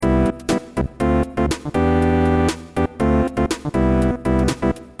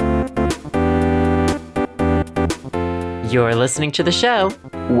You're listening to the show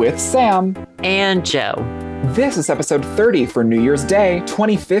with Sam and Joe. This is episode 30 for New Year's Day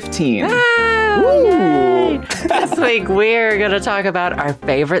 2015. Yay! This week we're going to talk about our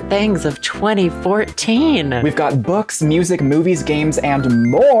favorite things of 2014. We've got books, music, movies, games,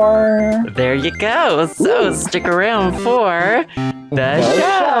 and more. There you go. So stick around for the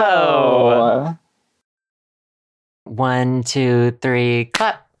show. 1, 2, 3,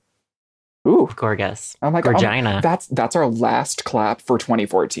 clap. Ooh. Gorgas. Oh my God. Gorgina. That's our last clap for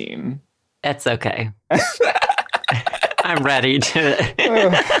 2014. It's okay. I'm ready to...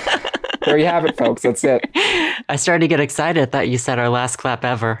 There you have it, folks. That's it. I started to get excited that you said our last clap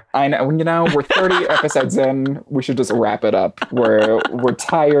ever. I know. We're 30 episodes in. We should just wrap it up. We're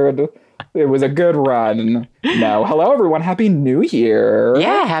tired. It was a good run. No. Hello, everyone. Happy New Year.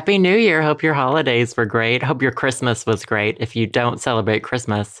 Yeah, Happy New Year. Hope your holidays were great. Hope your Christmas was great. If you don't celebrate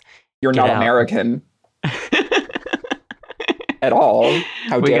Christmas, you're not American. At all.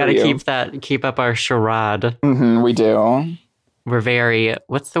 How dare you? We gotta keep up our charade. Mm-hmm, we do. We're very,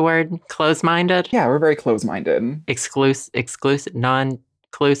 what's the word? Close-minded? Yeah, we're very close-minded. Exclusive,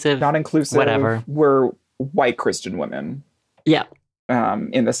 non-inclusive? Not inclusive. Whatever. We're white Christian women. Yeah.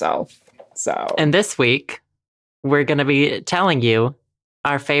 In the South. So. And this week, we're going to be telling you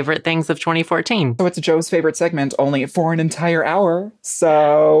our favorite things of 2014. So it's Joe's favorite segment, only for an entire hour.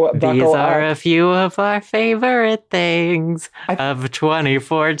 So these are a few of our favorite things of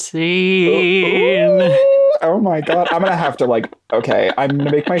 2014. Oh my God. I'm going to have to I'm going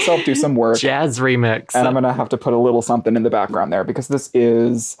to make myself do some work. Jazz remix. And I'm going to have to put a little something in the background there because this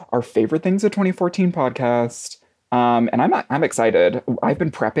is our favorite things of 2014 podcast. And I'm excited. I've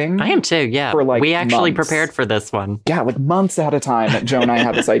been prepping. I am too, yeah. For we actually months. Prepared for this one. Yeah, months at a time. Joe and I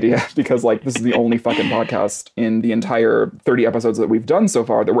had this idea because this is the only fucking podcast in the entire 30 episodes that we've done so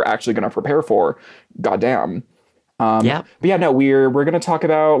far that we're actually going to prepare for. Goddamn. Yeah. But yeah, no, we're going to talk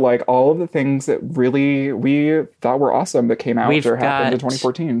about all of the things that really we thought were awesome that came out or happened in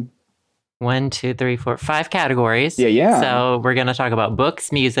 2014. 1, 2, 3, 4, 5 categories. Yeah. So we're going to talk about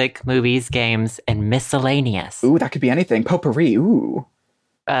books, music, movies, games, and miscellaneous. Ooh, that could be anything. Potpourri. Ooh.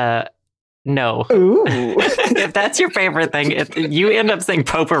 No. Ooh. If that's your favorite thing, if you end up saying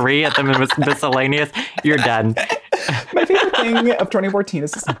potpourri at the miscellaneous, you're done. My favorite thing of 2014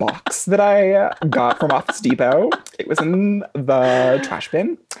 is this box that I got from Office Depot. It was in the trash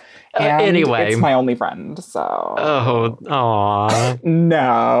bin. And anyway, it's my only friend, so... Oh, aw.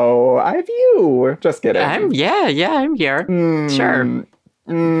 No, I have you. Just kidding. I'm here. Sure.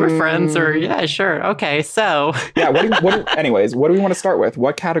 We're friends, or yeah, sure. Okay, so... Yeah, anyways, what do we want to start with?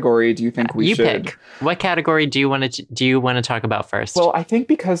 What category do you think we should... You pick. What category do you want to talk about first? Well, I think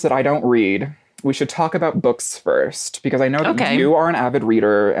because that I don't read... We should talk about books first, because I know that you are an avid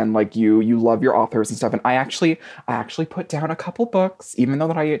reader and you love your authors and stuff. And I actually put down a couple books, even though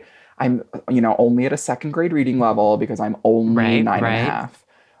that I'm only at a second grade reading level because I'm only 9.5.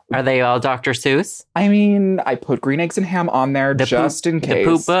 Are they all Dr. Seuss? I mean, I put Green Eggs and Ham on there in case. The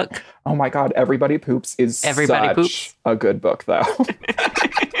poop book? Oh my God, Everybody Poops is such a good book, though.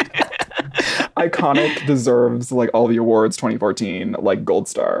 Iconic, deserves all the awards 2014, gold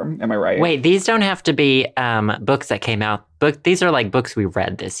star. Am I right? Wait, these don't have to be books that came out. These are books we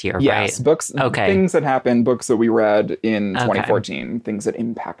read this year, right? Yes, books. Okay. Things that happened, books that we read in 2014, things that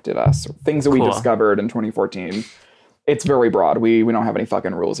impacted us, things that we discovered in 2014. It's very broad. We don't have any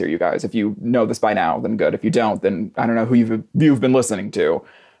fucking rules here, you guys. If you know this by now, then good. If you don't, then I don't know who you've been listening to.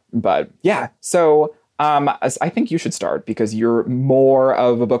 But yeah, so I think you should start because you're more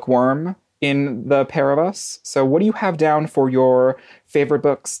of a bookworm in the pair of us. So what do you have down for your favorite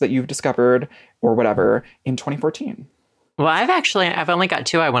books that you've discovered or whatever in 2014? Well, I've only got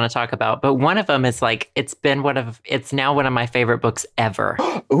 2 I want to talk about, but one of them is it's now one of my favorite books ever.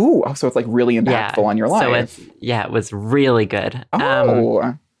 Ooh, so it's really impactful on your life. So it was really good.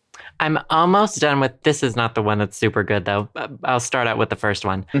 Oh. I'm almost done with, this is not the one that's super good though. I'll start out with the first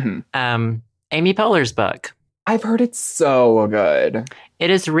one. Mm-hmm. Amy Poehler's book. I've heard it's so good.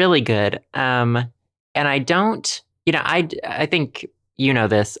 It is really good. And I don't, I think you know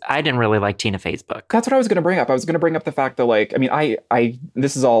this. I didn't really like Tina Fey's book. That's what I was going to bring up. I was going to bring up the fact that I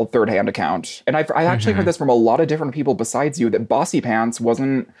this is all third-hand account. And I actually heard this from a lot of different people besides you, that Bossy Pants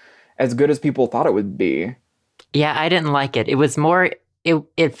wasn't as good as people thought it would be. Yeah, I didn't like it. It was more...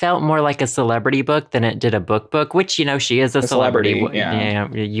 It felt more like a celebrity book than it did a book, which, she is a celebrity.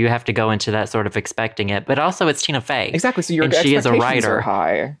 Yeah. You have to go into that sort of expecting it. But also it's Tina Fey. Exactly. So your expectations she is a writer. Are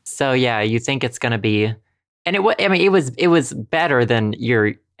high. So yeah, you think it's going to be... And it was better than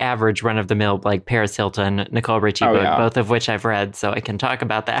your average run-of-the-mill, Paris Hilton, Nicole Richie book, both of which I've read, so I can talk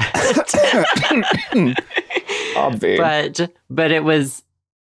about that. Obvi. But it was,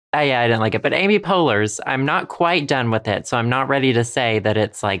 yeah, I didn't like it. But Amy Poehler's, I'm not quite done with it, so I'm not ready to say that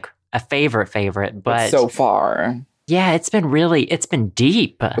it's like a favorite. But so far, yeah, it's been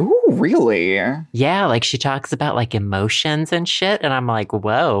deep. Ooh, really? Yeah, like she talks about like emotions and shit, and I'm like,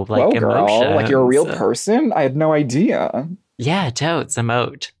 whoa, like girl, emotions. like you're a real person? I had no idea. Yeah, totes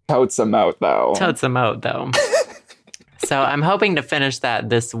emote. Totes emote, though. Totes emote, though. So I'm hoping to finish that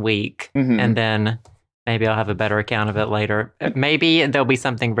this week, and then maybe I'll have a better account of it later. Maybe there'll be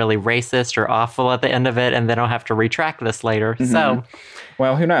something really racist or awful at the end of it, and then I'll have to retract this later. So,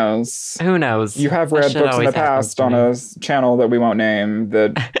 well, who knows? Who knows? You have read books in the past on a channel that we won't name.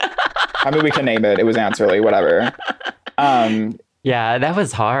 That I mean, we can name it. It was Answerly, whatever. Yeah, that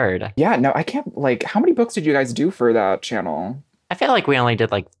was hard. Yeah, no, I can't. Like, how many books did you guys do for that channel? I feel like we only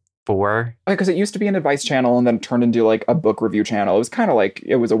did like 4. Because it used to be an advice channel and then turned into like a book review channel. It was kind of like,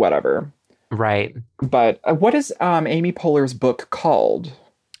 it was a whatever. Right. But what is Amy Poehler's book called?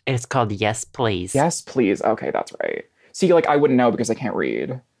 It's called Yes, Please. Yes, Please. Okay, that's right. See, like, I wouldn't know because I can't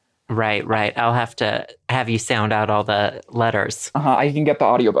read. Right. I'll have to have you sound out all the letters. I can get the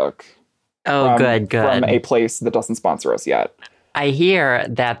audiobook. Oh, good. From a place that doesn't sponsor us yet. I hear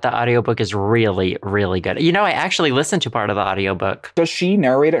that the audiobook is really, really good. You know, I actually listened to part of the audiobook. Does she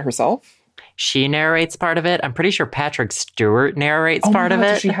narrate it herself? She narrates part of it. I'm pretty sure Patrick Stewart narrates part of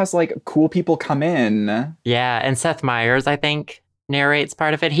it. She has like cool people come in. Yeah, and Seth Meyers, I think, narrates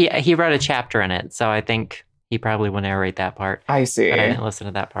part of it. He wrote a chapter in it, so I think he probably will narrate that part. I see. But I didn't listen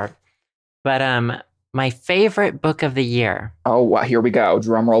to that part. But my favorite book of the year. Oh, well, here we go.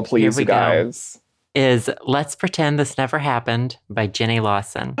 Drum roll, please, you guys. Is Let's Pretend This Never Happened by Jenny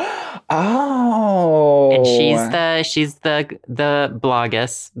Lawson. Oh. And she's the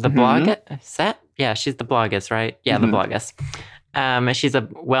bloggess. The blogger? Yeah, she's the bloggess, right? Yeah, the bloggess. She's a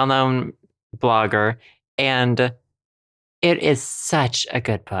well-known blogger, and it is such a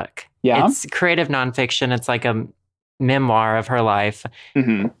good book. Yeah. It's creative nonfiction. It's like a memoir of her life.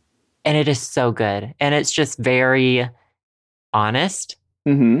 And it is so good. And it's just very honest.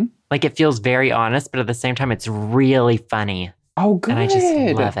 Like, it feels very honest, but at the same time, it's really funny. Oh, good. And I just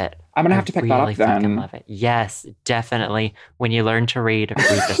love it. I'm going to have to pick that up then. I fucking love it. Yes, definitely. When you learn to read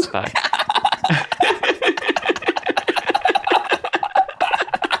this book.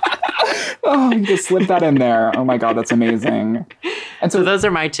 Oh, you just slip that in there. Oh my God, that's amazing. And so those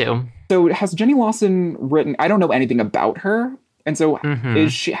are my 2. So has Jenny Lawson written, I don't know anything about her. And so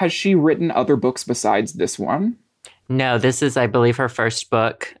has she written other books besides this one? No, this is, I believe, her first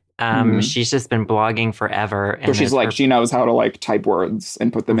book. She's just been blogging forever. So she's like, she knows how to like type words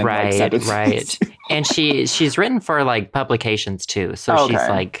and put them in like sentences. Right. And she's written for like publications too. So she's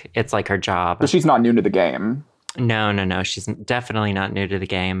like, it's like her job. But she's not new to the game. No. She's definitely not new to the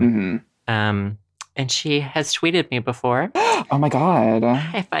game. And she has tweeted me before. Oh my God.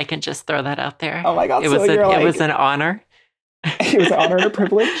 If I can just throw that out there. Oh my God. It was an honor. It was an honor and a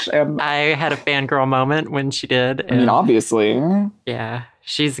privilege. I had a fangirl moment when she did. I mean, obviously. Yeah.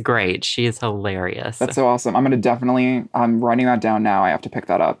 She's great. She is hilarious. That's so awesome. I'm writing that down now. I have to pick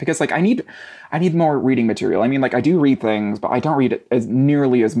that up because like I need more reading material. I mean, like I do read things, but I don't read it as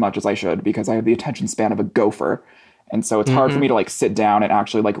nearly as much as I should because I have the attention span of a gopher. And so it's hard for me to like sit down and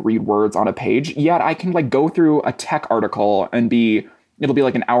actually like read words on a page. Yet I can like go through a tech article and it'll be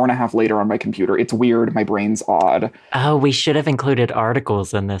like an hour and a half later on my computer. It's weird. My brain's odd. Oh, we should have included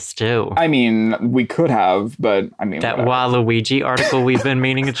articles in this too. I mean, we could have, but I mean... That Waluigi article we've been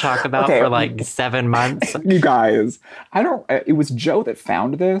meaning to talk about for like 7 months. You guys, it was Joe that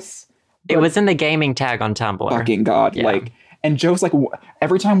found this. It was in the gaming tag on Tumblr. Fucking God. Yeah. Like, and Joe's like,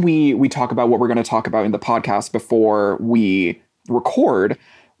 every time we talk about what we're going to talk about in the podcast before we record...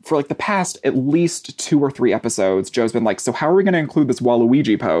 For like the past at least 2 or 3 episodes, Joe's been like, so how are we going to include this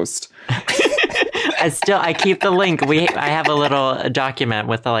Waluigi post? I keep the link. I have a little document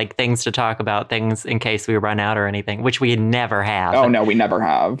with the, like things to talk about, things in case we run out or anything, which we never have. Oh no, we never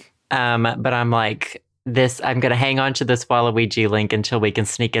have. But I'm like, I'm going to hang on to this Waluigi link until we can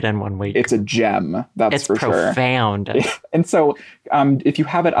sneak it in one week. It's a gem. That's for sure. It's profound. And so if you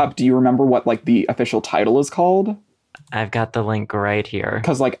have it up, do you remember what like the official title is called? I've got the link right here.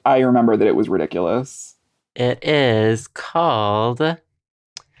 Because, like, I remember that it was ridiculous. It is called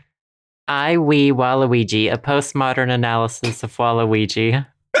I, We, Waluigi, A Postmodern Analysis of Waluigi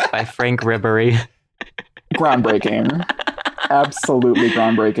by Frank Ribery. Groundbreaking. Absolutely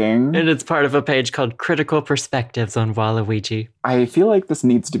groundbreaking. And it's part of a page called Critical Perspectives on Waluigi. I feel like this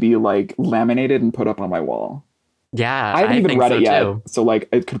needs to be, like, laminated and put up on my wall. Yeah, I haven't even read it yet, too. so like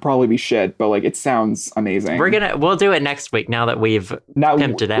it could probably be shit, but like it sounds amazing. We'll do it next week now that we've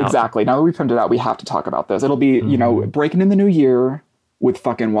pimped it out. Exactly. Now that we've pimped it out, we have to talk about this. It'll be, breaking in the new year with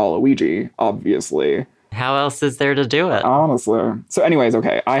fucking Waluigi, obviously. How else is there to do it? Honestly. So anyways,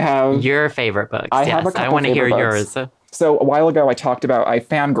 okay, I have your favorite books. I have a couple I want to hear books. yours. So a while ago I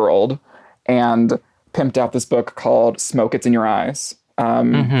fangirled and pimped out this book called Smoke It's in Your Eyes.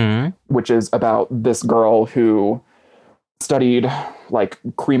 Which is about this girl who studied like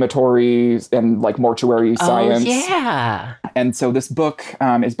crematories and like mortuary science. Oh, yeah. And so this book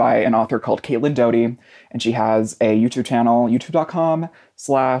is by an author called Caitlin Doty, and she has a YouTube channel,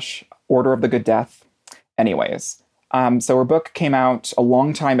 youtube.com/Order of the Good Death. Anyways, so her book came out a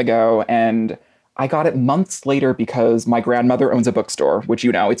long time ago, and I got it months later because my grandmother owns a bookstore, which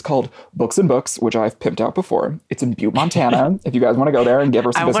it's called Books and Books, which I've pimped out before. It's in Butte, Montana. If you guys want to go there and give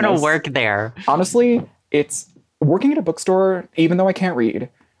her some business. I want to work there. Honestly, it's working at a bookstore, even though I can't read,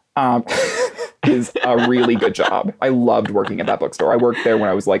 is a really good job. I loved working at that bookstore. I worked there when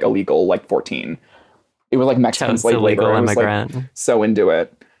I was like illegal, like 14. It was like Mexican slave labor. I was like so into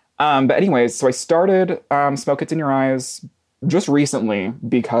it. But anyways, so I started Smoke It's in Your Eyes just recently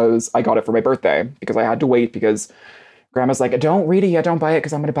because I got it for my birthday, because I had to wait because grandma's like, don't read it yet, don't buy it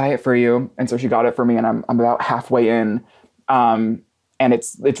because I'm going to buy it for you. And so she got it for me, and I'm about halfway in. And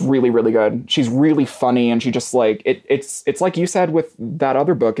it's really, really good. She's really funny, and she just like, it's like you said with that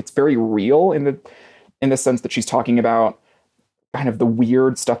other book, it's very real in the sense that she's talking about kind of the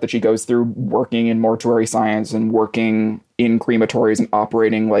weird stuff that she goes through working in mortuary science and working in crematories and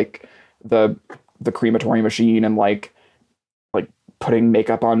operating like the crematory machine and like putting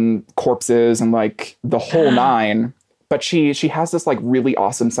makeup on corpses and like the whole nine. But she has this like really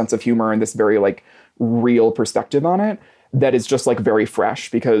awesome sense of humor and this very like real perspective on it that is just like very fresh,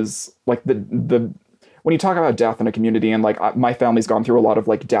 because like the when you talk about death in a community, and like my family's gone through a lot of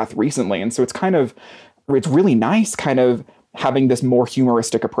like death recently, and so it's really nice kind of having this more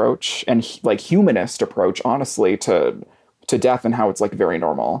humoristic approach and like humanist approach, honestly, to death and how it's like very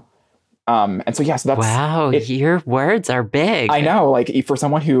normal. And so, yes, that's... Wow, your words are big. I know, like, for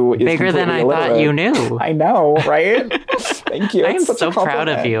someone who is bigger than I thought you knew. I know, right? Thank you. I am so proud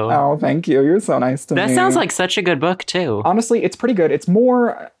of you. Oh, thank you. You're so nice to me. That sounds like such a good book, too. Honestly, it's pretty good. It's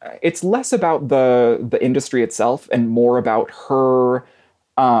less about the industry itself and more about her,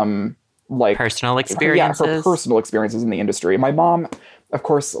 like... personal experiences. Her personal experiences in the industry. My mom... Of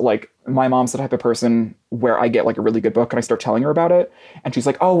course, like, my mom's the type of person where I get, like, a really good book and I start telling her about it. And she's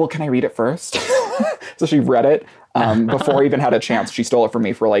like, oh, well, can I read it first? So she read it before I even had a chance. She stole it from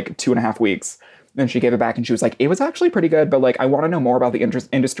me for, like, 2.5 weeks. Then she gave it back and she was like, it was actually pretty good, but, like, I want to know more about the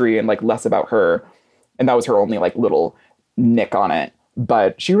industry and, like, less about her. And that was her only, like, little nick on it.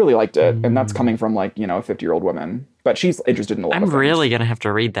 But she really liked it. And that's coming from, like, a 50-year-old woman. But she's interested in a lot of things. I'm really going to have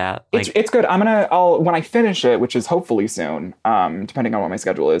to read that. Like, it's good. When I finish it, which is hopefully soon, depending on what my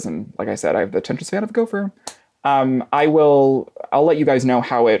schedule is. And like I said, I have the attention span of a gopher. I'll let you guys know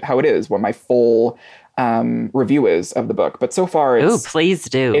how it is, what my full review is of the book. But so far, please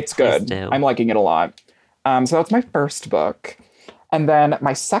do. It's good. Do. I'm liking it a lot. So that's my first book. And then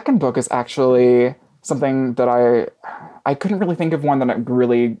my second book is actually something that I couldn't really think of one that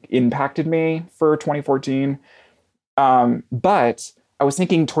really impacted me for 2014. But I was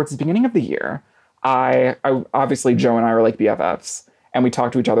thinking towards the beginning of the year, I obviously Joe and I are like BFFs, and we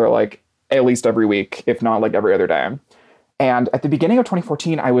talk to each other like at least every week, if not like every other day. And at the beginning of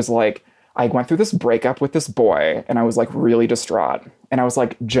 2014, I was like, I went through this breakup with this boy, and I was like really distraught. And I was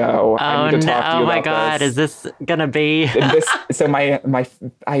like, Joe, I need to talk to you about this. Oh my God, is this gonna be this? So my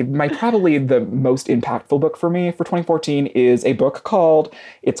probably the most impactful book for me for 2014 is a book called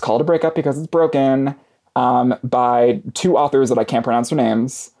A Breakup Because It's Broken. By two authors that I can't pronounce their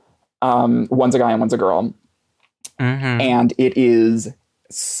names. One's a guy and one's a girl. Mm-hmm. And it is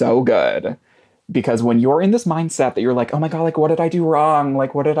so good, because when you're in this mindset that you're like, oh my God, like, what did I do wrong?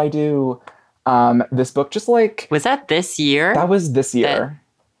 Like, what did I do? This book just like... Was that this year? That was this year.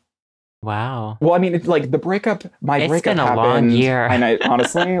 Wow. Well, I mean, it's like the breakup, breakup happened. It's been a long year. And I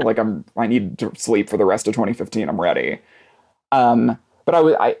honestly, like, I need to sleep for the rest of 2015. I'm ready. But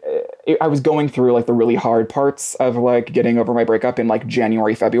I was going through like the really hard parts of like getting over my breakup in like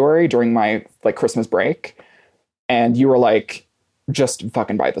January, February during my like Christmas break. And you were like, just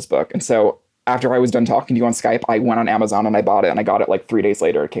fucking buy this book. And so after I was done talking to you on Skype, I went on Amazon and I bought it, and I got it like 3 days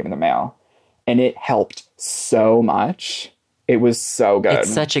later. It came in the mail, and it helped so much. It was so good.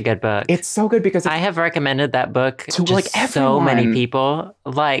 It's such a good book. It's so good because I have recommended that book to like so many people.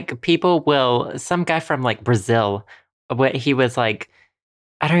 Like some guy from like Brazil, he was like,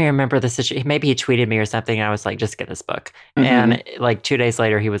 I don't even remember the situation. Maybe he tweeted me or something, and I was like, "Just get this book." And like 2 days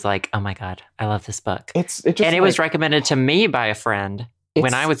later, he was like, "Oh my god, I love this book." It was recommended to me by a friend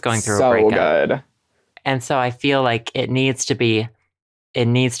when I was going through a breakup. Good. And so I feel like it needs to be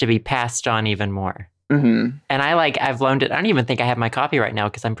passed on even more. And I've loaned it. I don't even think I have my copy right now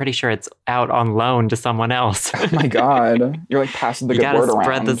because I'm pretty sure it's out on loan to someone else. Oh my god, you're like passing the good word around. You gotta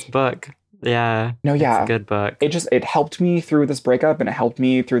spread this book. Yeah. No, yeah. It's a good book. It helped me through this breakup and it helped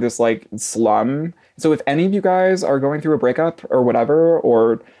me through this like slum. So if any of you guys are going through a breakup or whatever,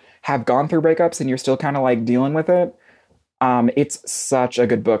 or have gone through breakups and you're still kind of like dealing with it, it's such a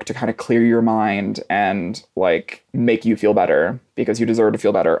good book to kind of clear your mind and like make you feel better because you deserve to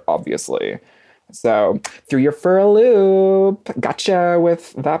feel better, obviously. So threw you for a loop. Gotcha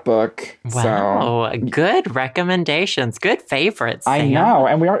with that book. Wow, good recommendations. Good favorites. Sam. I know,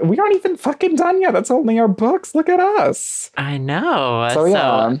 and we aren't even fucking done yet. That's only our books. Look at us. I know. So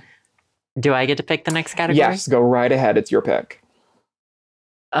yeah. Do I get to pick the next category? Yes, go right ahead. It's your pick.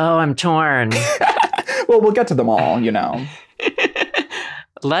 Oh, I'm torn. Well, we'll get to them all, you know.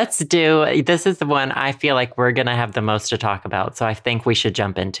 This is the one I feel like we're going to have the most to talk about. So I think we should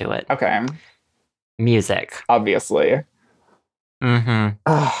jump into it. Okay. Music. Obviously. And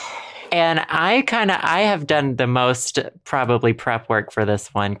I have done the most probably prep work for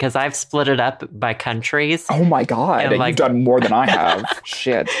this one because I've split it up by countries. Oh my God. And you've done more than I have.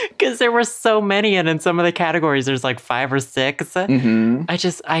 Shit. Because there were so many, and in some of the categories there's like 5 or 6.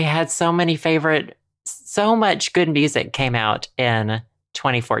 I had so much good music came out in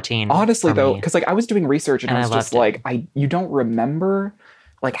 2014. Honestly though, because like I was doing research and I was just like, you don't remember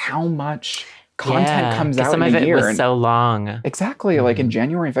like how much content comes out in a year. Some of it was so long. Exactly. Like in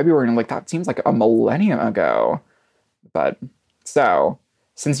January and February. And like, that seems like a millennium ago. But so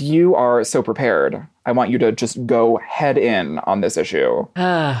since you are so prepared, I want you to just go head in on this issue.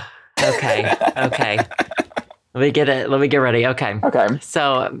 Okay. Let me get ready. Okay.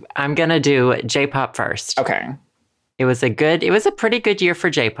 So I'm going to do J-pop first. Okay. It was a pretty good year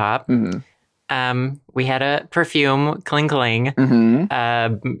for J-pop. We had a Perfume, Cling Cling.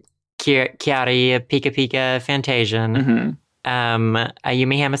 Kiari, Pika Pika, Fantasian,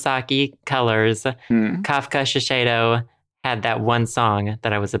 Ayumi Hamasaki, Colors, Kafka Shiseido had that one song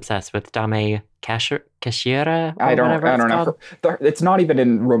that I was obsessed with, Dame Kashira. I don't know. It's not even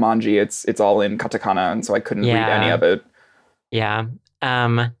in Romanji. It's all in katakana, and so I couldn't read any of it. Yeah.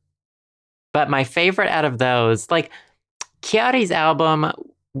 But my favorite out of those, like Kiari's album,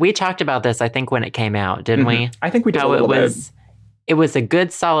 we talked about this, I think, when it came out, didn't we? I think we did a little bit. It was a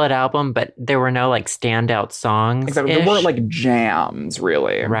good, solid album, but there were no like standout songs. Exactly. There weren't like jams,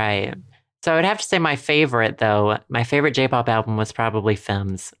 really. Right. So I'd have to say my favorite J-pop album was probably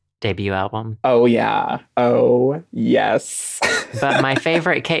Femme's debut album. Oh yeah. Oh yes. But my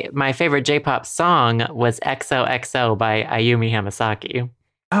favorite J-pop song was XOXO by Ayumi Hamasaki.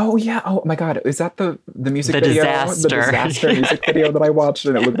 Oh yeah. Oh my God. Is that the music video? Disaster. The disaster music video that I watched,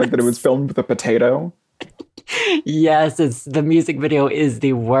 and it looked like that it was filmed with a potato. Yes, the music video is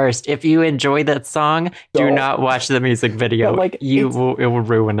the worst. If you enjoy that song, do not watch the music video. Like, it will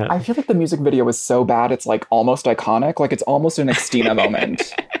ruin it. I feel like the music video is so bad, it's like almost iconic. Like it's almost an Xtina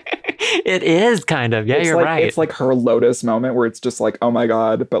moment. It is kind of. Yeah, you're right. It's like her Lotus moment where it's just like, oh my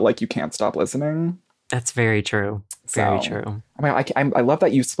God, but like you can't stop listening. That's very true. Very true. I mean, I love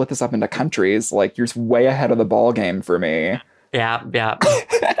that you split this up into countries. Like you're way ahead of the ball game for me. Yeah.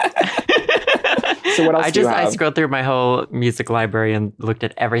 So what else do you have? I scrolled through my whole music library and looked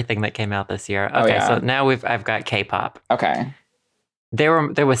at everything that came out this year. Okay, so now I've got K-pop. Okay.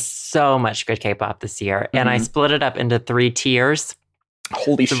 There was so much good K-pop this year, and I split it up into 3 tiers.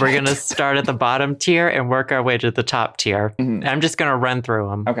 Holy shit. So we're going to start at the bottom tier and work our way to the top tier. I'm just going to run through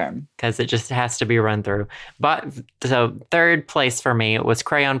them. Okay. Because it just has to be run through. But so third place for me was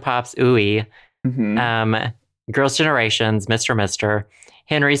Crayon Pop's Ooey, Girls' Generation's Mr.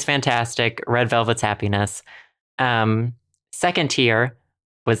 Henry's Fantastic, Red Velvet's Happiness. Second tier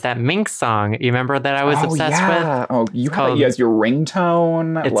was that Minx song. You remember that I was obsessed with? Oh, you have it as your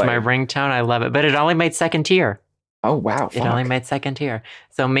ringtone? It's my ringtone. I love it. But it only made second tier. Oh, wow. It only made second tier.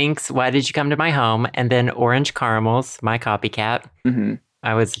 So Minx, Why Did You Come to My Home? And then Orange Caramels, My Copycat.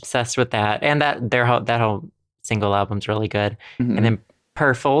 I was obsessed with that. And that whole single album's really good. And then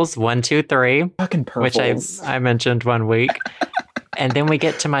Purfles, 1, 2, 3. Fucking Purfles. Which I mentioned one week. And then we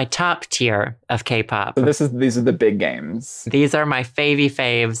get to my top tier of K-pop. So these are the big games. These are my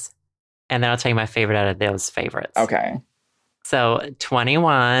faves. And then I'll tell you my favorite out of those favorites. Okay. So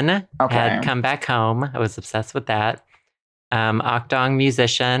 21 had Come Back Home. I was obsessed with that. Okdong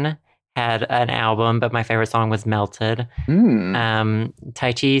Musician had an album, but my favorite song was Melted.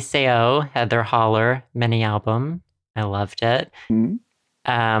 Taichi Seo had their Holler mini album. I loved it.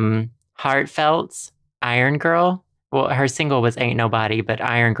 Heartfelt's Iron Girl. Well, her single was Ain't Nobody, but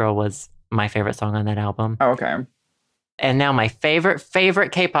Iron Girl was my favorite song on that album. Oh, okay. And now my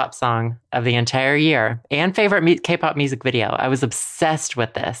favorite K-pop song of the entire year and favorite K-pop music video. I was obsessed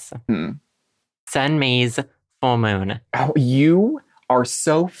with this. Sunmi's Full Moon. Oh, you are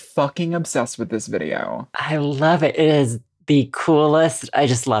so fucking obsessed with this video. I love it. It is the coolest. I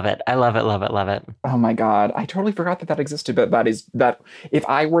just love it. I love it, love it, love it. Oh my God. I totally forgot that existed, but that if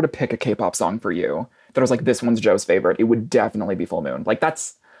I were to pick a K-pop song for you, that was like, this one's Joe's favorite, it would definitely be Full Moon. Like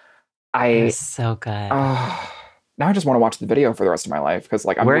it's so good. Now I just want to watch the video for the rest of my life because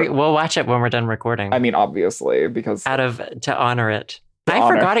like we'll watch it when we're done recording. I mean, obviously, because to honor it. I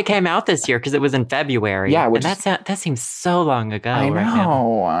forgot it came out this year because it was in February. Yeah, and that seems so long ago. I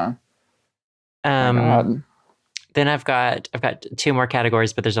know. Right now. Then I've got 2 more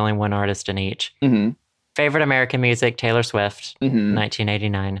categories, but there's only one artist in each. Favorite American music, Taylor Swift,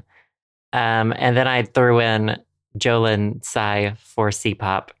 1989. And then I threw in Jolin Tsai for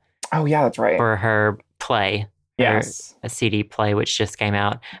C-pop. Oh yeah, that's right. For her play. Yes. A CD play, which just came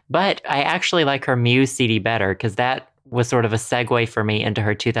out. But I actually like her Muse CD better because that was sort of a segue for me into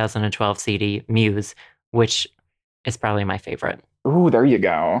her 2012 CD, Muse, which is probably my favorite. Ooh, there you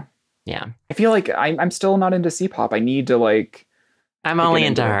go. Yeah. I feel like I'm still not into C-pop. I need to like... I'm only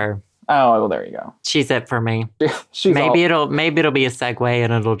into her. Oh, well, there you go. She's it for me. Maybe it'll be a segue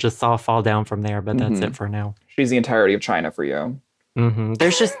and it'll just all fall down from there, but that's it for now. She's the entirety of China for you.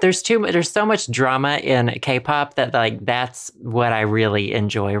 There's so much drama in K-pop that like that's what I really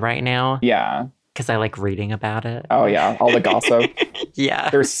enjoy right now. Yeah. Because I like reading about it. Oh yeah, all the gossip. Yeah.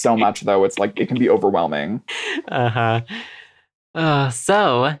 There's so much though. It's like it can be overwhelming. So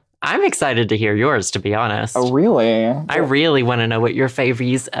I'm excited to hear yours, to be honest. Oh really? I really want to know what your favorite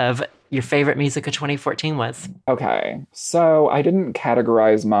music of 2014 was. Okay, so I didn't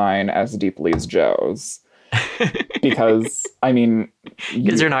categorize mine as deeply as Joe's. Because I mean,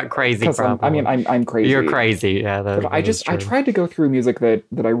 because you're not crazy. I'm crazy. You're crazy. Yeah. I tried to go through music that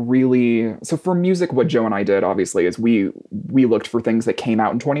I really. So for music, what Joe and I did obviously is we looked for things that came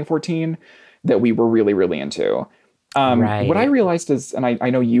out in 2014 that we were really really into. Right. What I realized is, and I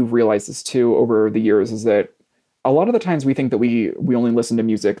know you've realized this too over the years, is that a lot of the times we think that we only listen to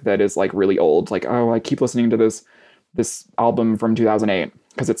music that is like really old. Like, oh, I keep listening to this album from 2008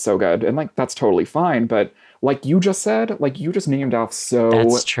 because it's so good, and like that's totally fine, but. Like you just said, like you just named off so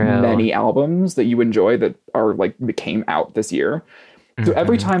many albums that you enjoy that are like that came out this year. So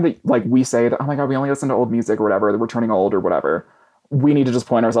every time that like we say that, oh my God, we only listen to old music or whatever, that we're turning old or whatever, we need to just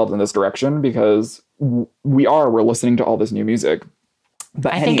point ourselves in this direction because we're listening to all this new music.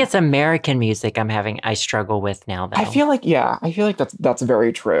 But I think it's American music I struggle with now though. I feel like that's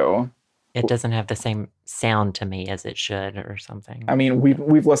very true. It doesn't have the same sound to me as it should or something. I mean,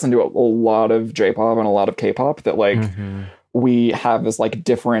 we've listened to a lot of J-pop and a lot of K-pop that like we have this like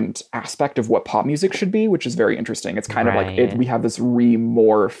different aspect of what pop music should be, which is very interesting. It's kind of like we have this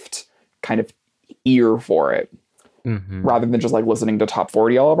remorphed kind of ear for it rather than just like listening to top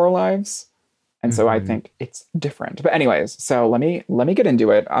 40 all of our lives. And so I think it's different. But anyways, so let me get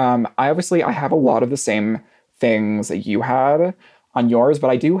into it. I have a lot of the same things that you had on yours, but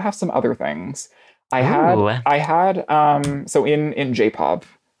I do have some other things. I had so in J-pop,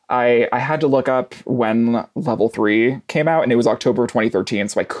 I had to look up when Level 3 came out, and it was October 2013,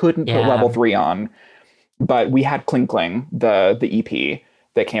 so I couldn't put Level 3 on. But we had Kling Kling, the EP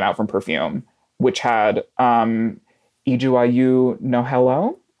that came out from Perfume, which had Ijuayu no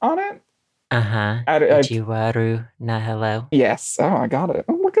Hello on it. Ijuaru no Hello. Yes. Oh, I got it.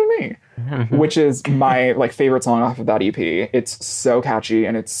 Oh, look at me. Which is my like favorite song off of that EP. It's so catchy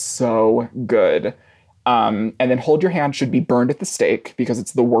and it's so good. And then Hold Your Hand should be burned at the stake because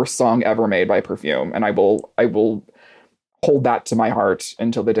it's the worst song ever made by Perfume, and I will hold that to my heart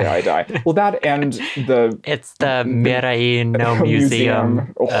until the day I die. Well, that and it's the Mirai no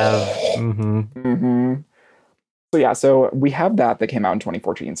Museum. So yeah, so we have that came out in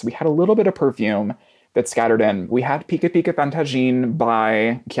 2014. So we had a little bit of Perfume that scattered in. We had Pika Pika Fantagine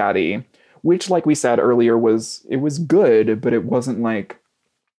by Kyary, which, like we said earlier, was good, but it wasn't like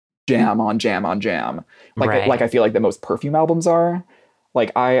jam on jam on jam. Like I feel like the most Perfume albums are.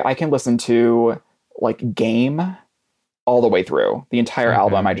 Like I can listen to like Game all the way through. The entire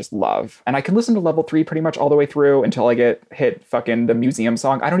album I just love. And I can listen to Level 3 pretty much all the way through until I hit fucking the Museum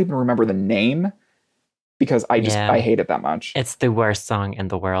song. I don't even remember the name because I hate it that much. It's the worst song in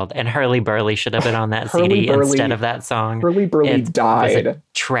the world. And Hurly Burly should have been on that CD instead of that song. Hurly Burly died. Was a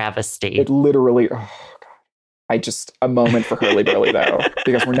travesty. It literally, a moment for Hurly Burly though,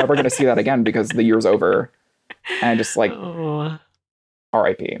 because we're never going to see that again because the year's over. And just like,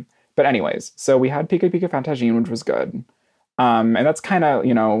 R.I.P. But anyways, so we had Pika Pika Fantagine, which was good. And that's kind of,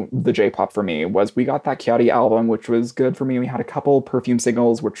 the J-pop for me was we got that Kyary album, which was good for me. We had a couple Perfume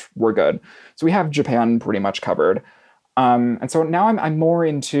singles, which were good. So we have Japan pretty much covered. And so now I'm more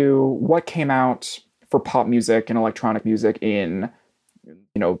into what came out for pop music and electronic music in,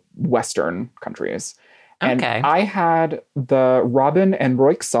 Western countries. And I had the Robin and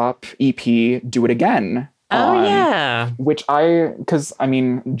Röyksopp EP Do It Again. Which because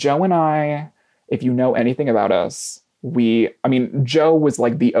Joe and I, if you know anything about us, Joe was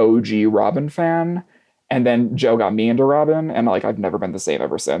like the OG Robin fan, and then Joe got me into Robin, and like I've never been the same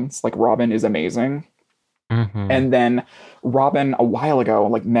ever since. Like Robin is amazing. Mm-hmm. And then Robin a while ago,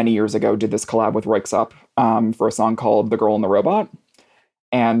 like many years ago, did this collab with Röyksopp for a song called The Girl and the Robot.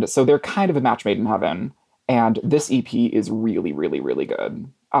 And so they're kind of a match made in heaven. And this EP is really, really, really good.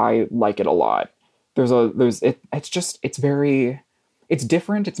 I like it a lot. It's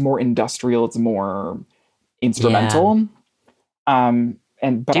different. It's more industrial. It's more instrumental. Do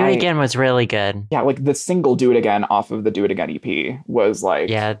It Again was really good. Yeah, like the single Do It Again off of the Do It Again EP was like,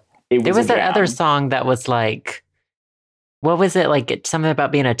 there was that other song that was like, what was it, like something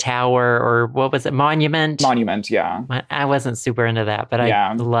about being a tower, or what was it, Monument? Yeah. I wasn't super into that, but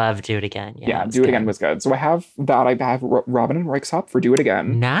I love Do It Again. Do It Again was good. So I have that. I have Robin and Röyksopp for Do It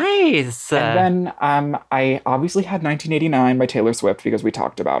Again. Nice. And then I obviously had 1989 by Taylor Swift because we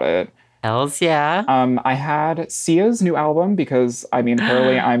talked about it. Hells yeah. I had Sia's new album because,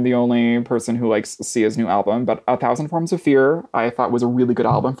 apparently I'm the only person who likes Sia's new album, but 1,000 Forms of Fear I thought was a really good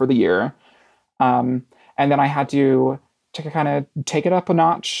album for the year. And then I had to kind of take it up a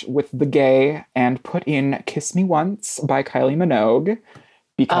notch with the gay and put in Kiss Me Once by Kylie Minogue.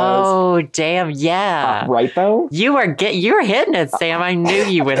 Because, damn, yeah. Right, though? You were hitting it, Sam. I knew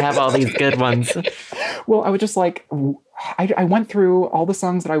you would have all these good ones. Well, I was just like, I went through all the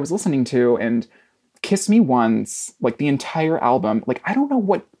songs that I was listening to, and Kiss Me Once, like the entire album, like I don't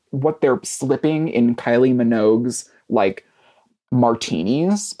know what they're slipping in Kylie Minogue's like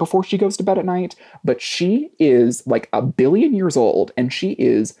martinis before she goes to bed at night, but she is like 1 billion years old, and she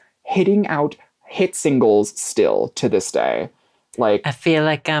is hitting out hit singles still to this day. Like, I feel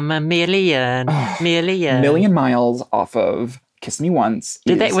like I'm a million miles off of Kiss Me Once.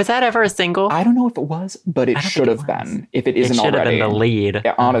 Was that ever a single? I don't know if it was, but it should have been. If it isn't already, it should have been the lead.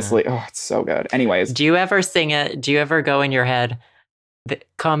 Yeah, honestly, it's so good. Anyways, do you ever sing it? Do you ever go in your head?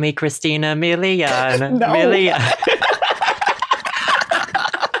 Call me Christina Milian. No. Milian.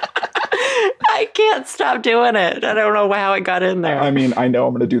 I can't stop doing it. I don't know how it got in there. I know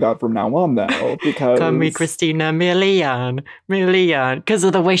I'm going to do that from now on, though, because... Call me Christina Milian. Because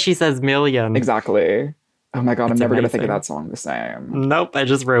of the way she says million. Exactly. Oh my God, I'm never going to think of that song the same. Nope, I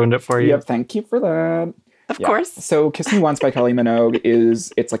just ruined it for you. Yep, thank you for that. Of course. So Kiss Me Once by Kylie Minogue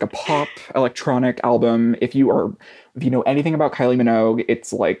it's like a pop electronic album. If you know anything about Kylie Minogue,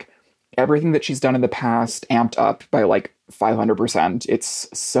 it's like everything that she's done in the past amped up by like 500%. It's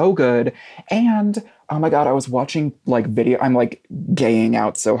so good. And oh my God, I was watching like video. I'm like gaying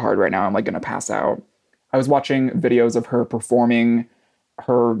out so hard right now. I'm like going to pass out. I was watching videos of her performing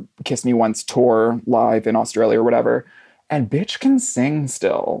her Kiss Me Once tour live in Australia or whatever. And bitch can sing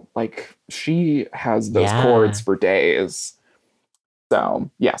still. Like she has those chords for days. So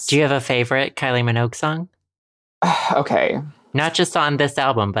yes. Do you have a favorite Kylie Minogue song? Okay. Not just on this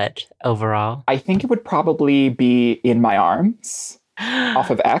album, but overall. I think it would probably be In My Arms off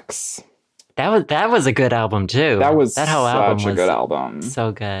of X. That was a good album too. That whole album was a good album.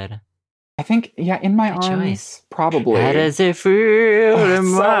 So good. I think, In My Arms, choice. Probably. How does it feel in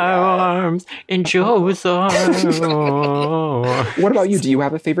my arms, in Joe's arms? What about you? Do you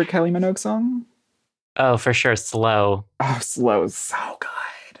have a favorite Kylie Minogue song? Oh, for sure, Slow. Oh, Slow is so good.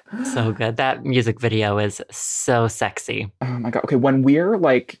 So good. That music video is so sexy. Oh my God. Okay, when we're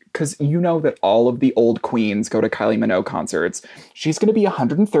like, because you know that all of the old queens go to Kylie Minogue concerts. She's going to be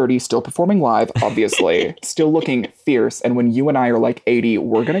 130, still performing live, obviously, still looking fierce. And when you and I are like 80,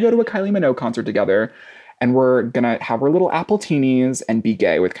 we're going to go to a Kylie Minogue concert together. And we're going to have our little appletinis and be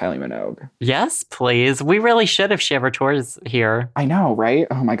gay with Kylie Minogue. Yes, please. We really should if she ever tours here. I know, right?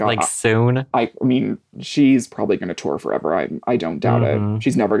 Oh my God. Like soon. I mean, she's probably going to tour forever. I don't doubt it.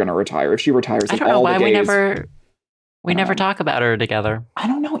 She's never going to retire. If she retires, I don't know why we never talk about her together. I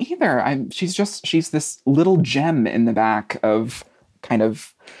don't know either. She's this little gem in the back of kind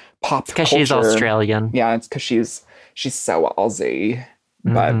of pop because culture. she's Australian. Yeah, it's because she's so Aussie.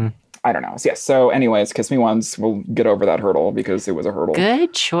 But I don't know. So, yeah. So anyways, Kiss Me Once. We'll get over that hurdle because it was a hurdle.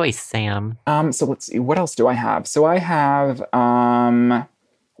 Good choice, Sam. So let's see. What else do I have? So I have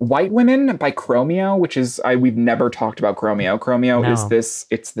White Women by Chromeo, which is we've never talked about Chromeo. Chromeo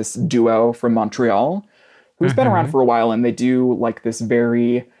is this duo from Montreal who's been around for a while, and they do like this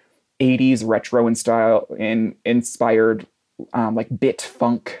very 80s retro inspired like bit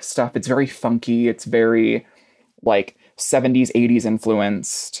funk stuff. It's very funky. It's very like 70s, 80s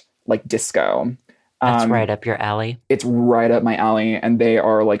influenced, like disco. That's right up your alley. It's right up my alley, and they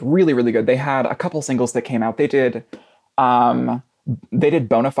are like really, really good. They had a couple singles that came out. They did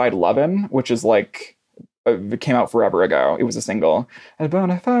Bonafide Lovin', which is like it came out forever ago. It was a single.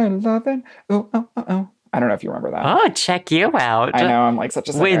 Bonafide Lovin', oh oh oh oh. I don't know if you remember that. Oh, check you out. I know, I'm like such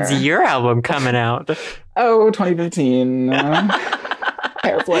a singer. When's your album coming out? 2015.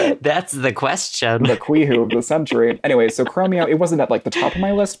 Hairflip. That's the question. The Queehoo of the century. Anyway, so Chromeo, it wasn't at like the top of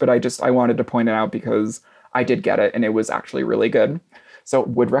my list, but I wanted to point it out because I did get it and it was actually really good. So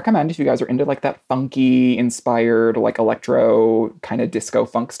would recommend if you guys are into like that funky inspired, like electro kind of disco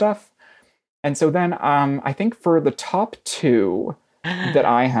funk stuff. And so then I think for the top two that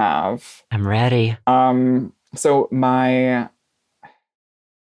I have, I'm ready. So I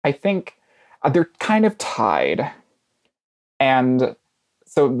think they're kind of tied. And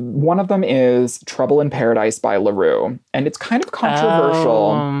so one of them is Trouble in Paradise by LaRue. And it's kind of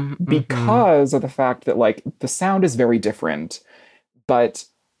controversial because of the fact that like the sound is very different. But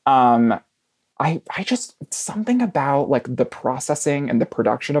I just, something about like the processing and the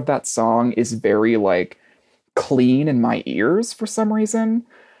production of that song is very like clean in my ears for some reason.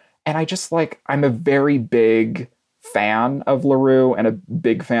 And I just like, I'm a very big fan of LaRue and a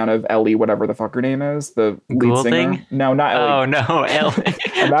big fan of Ellie, whatever the fuck her name is, the lead singer. No, not Ellie. Oh no, Ellie.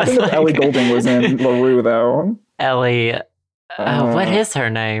 Imagine if Ellie Goulding was in LaRue though. Ellie. What is her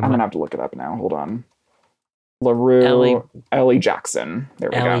name? I'm gonna have to look it up now. Hold on. LaRue. Ellie Jackson. There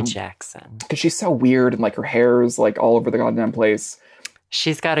we go. Ellie Jackson. Because she's so weird and like her hair is like all over the goddamn place.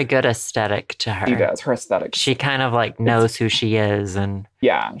 She's got a good aesthetic to her. She does. Her aesthetic. She kind of like knows who she is, and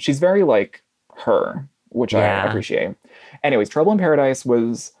yeah, she's very like her, which I appreciate. Anyways, Trouble in Paradise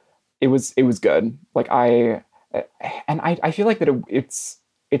was good. Like I feel like that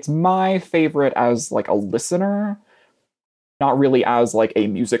it's my favorite as like a listener, not really as like a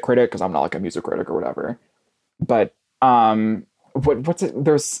music critic, because I'm not like a music critic or whatever. But what's it?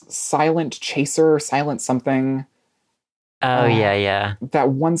 There's Silent Chaser, Silent something. Oh yeah. That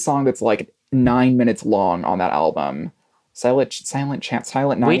one song that's like 9 minutes long on that album. Silent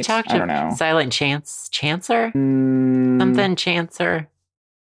Night. We talked. I don't know. Silent Chancer. Something Chancer.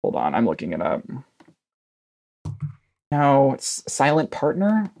 Hold on, I'm looking it up. No, it's Silent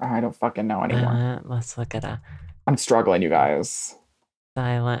Partner. I don't fucking know anymore. Let's look it up. I'm struggling, you guys.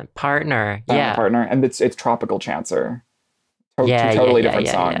 Silent Partner. Silent Partner, and it's Tropical Chancer. Two totally different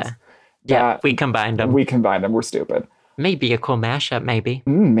songs. Yeah, we combined them. We're stupid. Maybe a cool mashup. Maybe.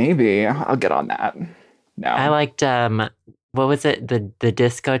 Maybe I'll get on that. No, I liked what was it? The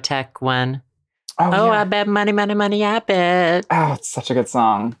discotheque one. Oh, yeah. I bet money, I bet. Oh, it's such a good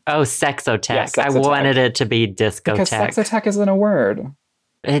song. Oh, Sexotech. Yeah, Sexotech. I wanted it to be discotheque. Because Sexotech isn't a word.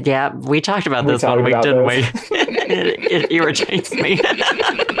 Yeah, we talked about this one week, didn't we? It irritates me.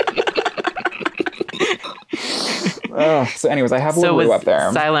 So anyways, I have LaRue up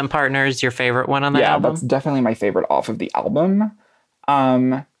there. Silent Partners your favorite one on the album? Yeah, that's definitely my favorite off of the album.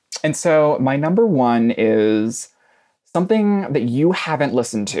 And so my number one is something that you haven't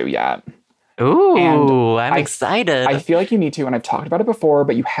listened to yet. Ooh, I'm excited. I feel like you need to, and I've talked about it before,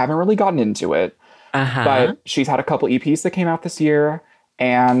 but you haven't really gotten into it. But she's had a couple EPs that came out this year,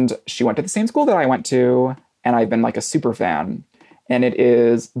 and she went to the same school that I went to, and I've been like a super fan. And it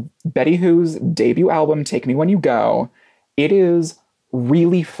is Betty Who's debut album, Take Me When You Go. It is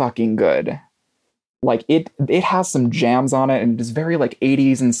really fucking good. Like it has some jams on it, and it is very like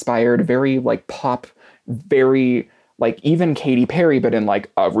 80s inspired, very like pop, very like even Katy Perry, but in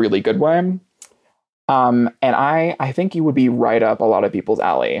like a really good way. And I think you would be right up a lot of people's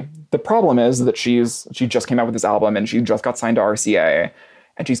alley. The problem is that she just came out with this album and she just got signed to RCA,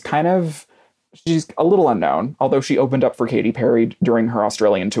 and she's a little unknown, although she opened up for Katy Perry during her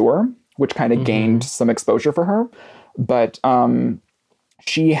Australian tour, which kind of gained some exposure for her. But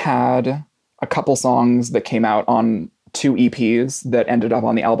she had a couple songs that came out on 2 EPs that ended up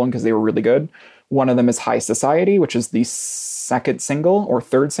on the album because they were really good. One of them is High Society, which is the second single or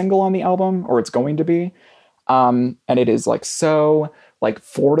third single on the album, or it's going to be. And it is like so like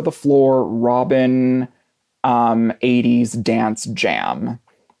 4 to the floor, Robin, 80s dance jam.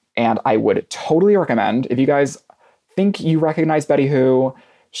 And I would totally recommend, if you guys think you recognize Betty Who,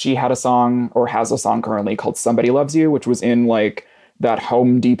 she had a song, or has a song currently, called Somebody Loves You, which was in like that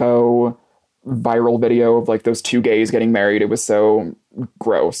Home Depot viral video of like those two gays getting married. It was so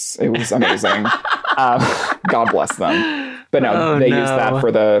gross. It was amazing. God bless them. But no, they used that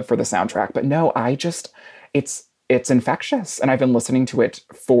for the soundtrack. But no, it's infectious. And I've been listening to it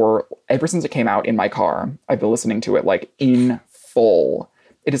ever since it came out in my car. I've been listening to it like in full.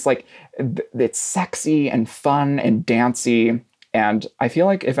 It is like, it's sexy and fun and dancey. And I feel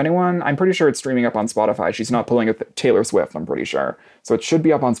like if anyone, I'm pretty sure it's streaming up on Spotify. She's not pulling a Taylor Swift, I'm pretty sure. So it should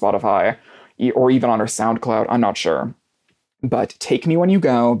be up on Spotify or even on her SoundCloud. I'm not sure. But Take Me When You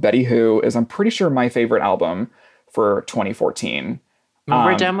Go, Betty Who, is, I'm pretty sure, my favorite album for 2014. When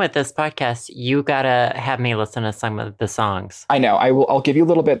we're done with this podcast, you gotta have me listen to some of the songs. I know. I'll give you a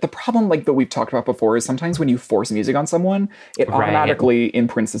little bit. The problem, like that we've talked about before, is sometimes when you force music on someone, it automatically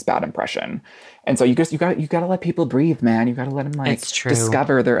imprints this bad impression. And so you gotta let people breathe, man. You gotta let them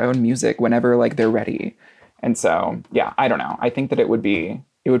discover their own music whenever like they're ready. And so yeah, I don't know. I think that it would be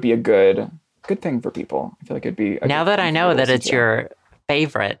a good thing for people. I feel like it'd be now that I know that it's your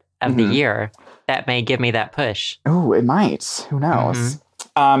favorite of the year. That may give me that push. Oh, it might. Who knows?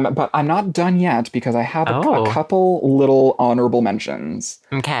 But I'm not done yet because I have a couple little honorable mentions.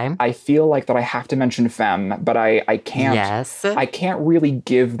 Okay. I feel like that I have to mention Femme, but I can't. Yes. I can't really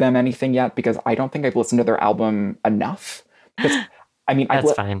give them anything yet because I don't think I've listened to their album enough. I mean,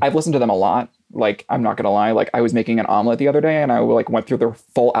 I've listened to them a lot. Like, I'm not gonna lie. Like, I was making an omelet the other day, and I like went through their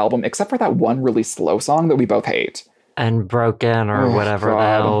full album, except for that one really slow song that we both hate. Unbroken or whatever the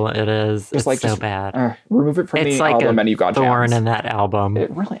hell it is. It's so bad. Remove it from the album and you've got thorn in that album.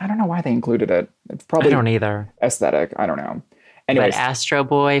 It really, I don't know why they included it. It's probably I don't either. Aesthetic. I don't know. Anyways, but Astro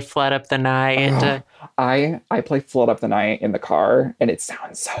Boy, Flood Up the Night. I play Flood Up the Night in the car and it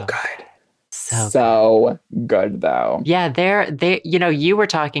sounds so good. So good though. Yeah, they you were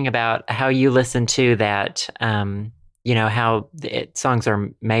talking about how you listen to that how songs are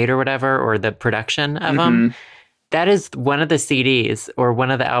made or whatever, or the production of them. That is one of the CDs or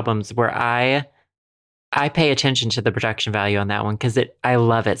one of the albums where I pay attention to the production value on that one because I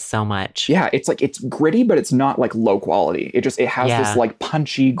love it so much. Yeah, it's like it's gritty, but it's not like low quality. It has this like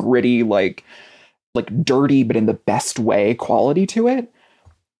punchy, gritty, like dirty, but in the best way quality to it.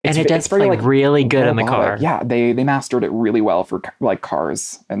 And it does play like really good in the car. Yeah, they mastered it really well for like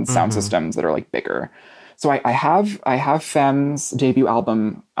cars and sound systems that are like bigger. So I have Femme's debut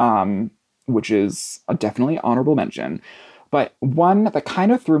album, which is definitely honorable mention. But one that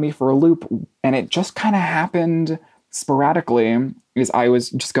kind of threw me for a loop, and it just kind of happened sporadically, is I was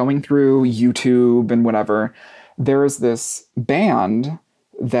just going through YouTube and whatever. There's this band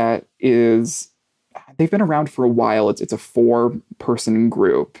that they've been around for a while. It's a 4-person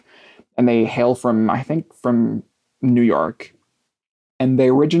group, and they hail from New York. And they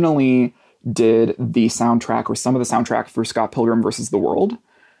originally did the soundtrack, or some of the soundtrack, for Scott Pilgrim vs. the World,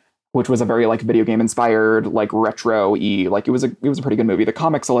 which was a very like video game inspired, like retro-y, like it was a pretty good movie. The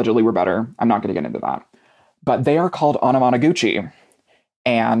comics allegedly were better. I'm not going to get into that. But they are called Anamanaguchi.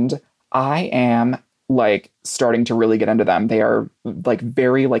 And I am like starting to really get into them. They are like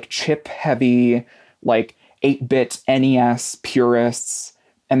very like chip heavy, like 8-bit NES purists.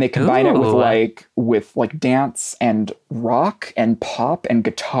 And they combine it with like dance and rock and pop and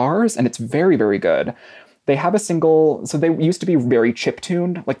guitars. And it's very, very good. They have a single, so they used to be very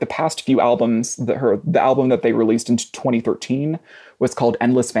chiptuned. Like the past few albums, the album that they released in 2013 was called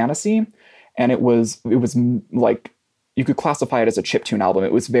Endless Fantasy, and it was like, you could classify it as a chiptune album.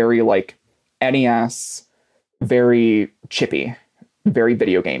 It was very like NES, very chippy, very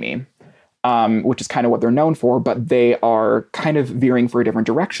video gamey, which is kind of what they're known for. But they are kind of veering for a different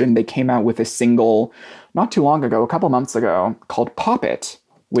direction. They came out with a single not too long ago, a couple months ago, called Pop It.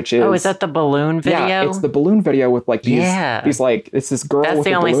 Which is is that the balloon video? Yeah, it's the balloon video with like these like it's this girl with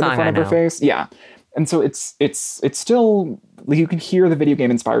a balloon in front of her face. Yeah, and so it's still, you can hear the video game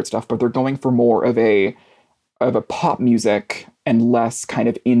inspired stuff, but they're going for more of a pop music and less kind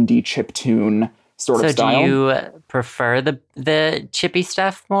of indie chiptune sort of style. So do you prefer the chippy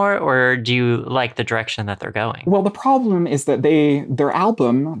stuff more, or do you like the direction that they're going? Well, the problem is that their new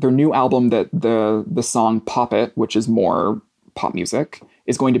album, that the song Pop It, which is more pop music,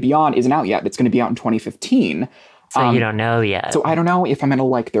 is going to be on, isn't out yet. It's going to be out in 2015. So you don't know yet. So I don't know if I'm going to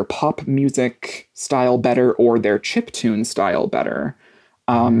like their pop music style better or their chiptune style better.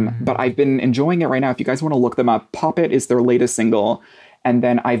 But I've been enjoying it right now. If you guys want to look them up, Pop It is their latest single. And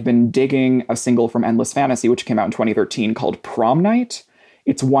then I've been digging a single from Endless Fantasy, which came out in 2013, called Prom Night.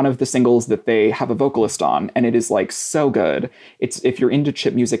 It's one of the singles that they have a vocalist on, and it is like so good. It's if you're into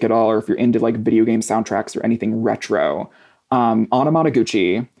chip music at all, or if you're into like video game soundtracks or anything retro,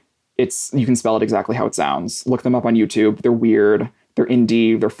 Anamanaguchi, you can spell it exactly how it sounds. Look them up on YouTube. They're weird, they're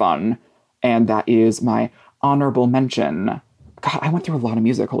indie, they're fun. And that is my honorable mention. God, I went through a lot of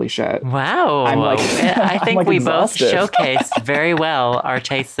music. Holy shit. Wow. I think like we exhausted. both showcased very well our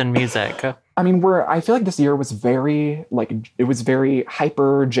tastes in music. I mean, I feel like this year was very, it was very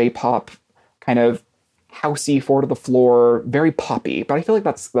hyper J-pop, kind of housey, four to the floor, very poppy. But I feel like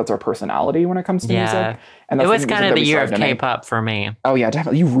that's our personality when it comes to music. And that's it was kind of the year of K-pop for me. Oh, yeah,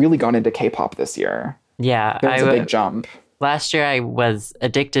 definitely. You really got into K-pop this year. Yeah. There was a big jump. Last year, I was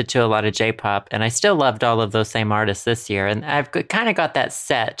addicted to a lot of J-pop, and I still loved all of those same artists this year. And I've kind of got that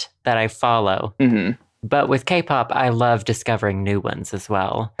set that I follow. Mm-hmm. But with K-pop, I love discovering new ones as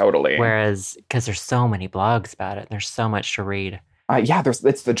well. Totally. Whereas, because there's so many blogs about it, there's so much to read.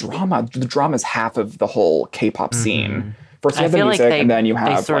 It's the drama. The drama is half of the whole K-pop scene. First you have the music, and then you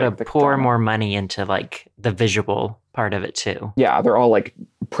have they sort of pour more money into like the visual part of it too. Yeah, they're all like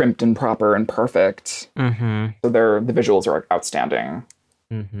primed and proper and perfect. Mm-hmm. So the visuals are outstanding.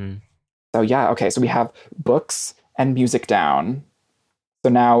 Mm-hmm. So yeah, okay. So we have books and music down. So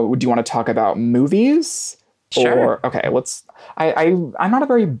now, do you want to talk about movies? Sure. Or, okay, let's. I'm not a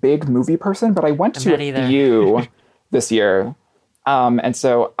very big movie person, but I went to a few this year, and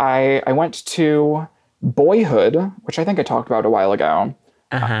so I went to Boyhood, which I think I talked about a while ago,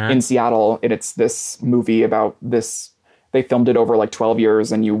 in Seattle. And it's this movie about this. They filmed it over like 12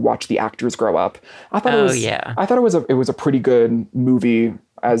 years, and you watch the actors grow up. I thought it was a pretty good movie.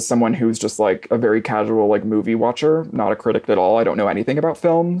 As someone who's just like a very casual like movie watcher, not a critic at all. I don't know anything about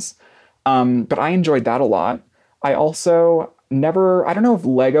films, but I enjoyed that a lot. I also I don't know if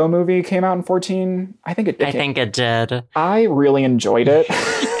Lego Movie came out in 2014. I think it did. I really enjoyed it.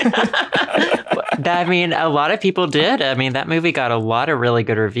 I mean, a lot of people did. I mean, that movie got a lot of really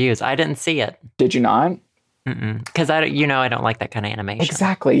good reviews. I didn't see it. Did you not? Because I don't like that kind of animation.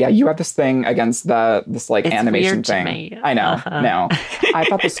 Exactly. Yeah, you have this thing against this like it's animation weird thing. To me. I know. No, I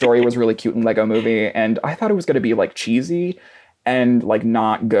thought the story was really cute in Lego Movie, and I thought it was going to be like cheesy and like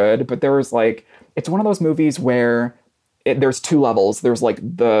not good. But there was like, it's one of those movies where there's two levels. There's like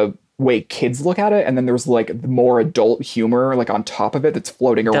the way kids look at it, and then there's like more adult humor like on top of it that's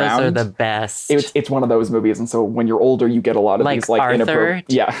floating around. Those are the best. It's one of those movies, and so when you're older, you get a lot of like these like Arthur.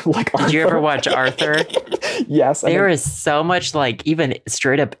 Yeah, like Arthur. Did you ever watch Arthur? Yes. There is so much like even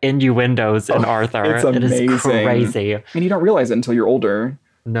straight up innuendos in Arthur. It's amazing. It is crazy. And you don't realize it until you're older.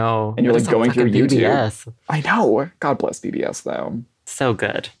 No. And you're like going through YouTube. BBS. I know. God bless BBS though. So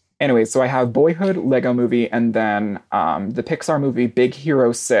good. Anyway, so I have Boyhood, Lego Movie, and then the Pixar movie Big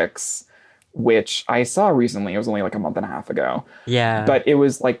Hero 6, which I saw recently. It was only like a month and a half ago. Yeah. But it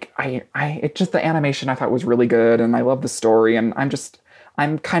was like it just the animation I thought was really good, and I love the story, and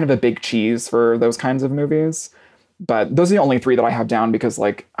I'm kind of a big cheese for those kinds of movies. But those are the only three that I have down because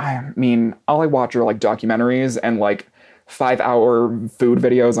like I mean, all I watch are like documentaries and like 5-hour food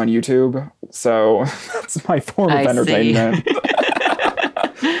videos on YouTube. So that's my form of entertainment.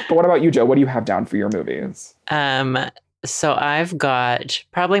 But what about you, Joe? What do you have down for your movies? So I've got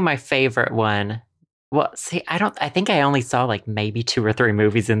probably my favorite one. Well, see, I think I only saw like maybe 2 or 3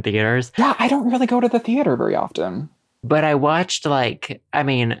 movies in theaters. Yeah, I don't really go to the theater very often. But I watched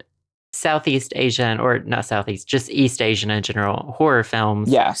Southeast Asian, or not Southeast, just East Asian in general, horror films.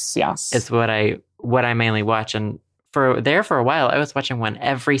 Yes. Is what I mainly watch. And for a while, I was watching one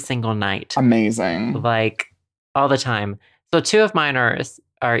every single night. Amazing. Like all the time. So 2 of mine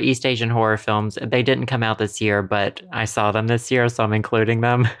are East Asian horror films. They didn't come out this year, but I saw them this year, so I'm including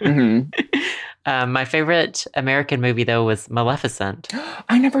them. Mm-hmm. My favorite American movie, though, was Maleficent.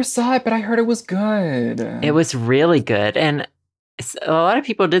 I never saw it, but I heard it was good. It was really good. And a lot of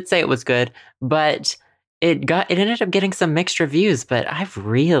people did say it was good, but it ended up getting some mixed reviews, but I've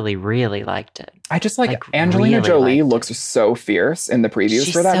really, really liked it. I just like Angelina Jolie looks so fierce in the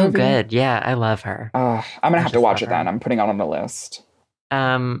previews for that movie. She's so good. Yeah, I love her. I'm going to have to watch it then. I'm putting it on the list.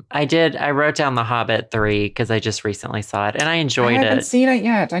 I wrote down The Hobbit 3 because I just recently saw it and I enjoyed it. I haven't seen it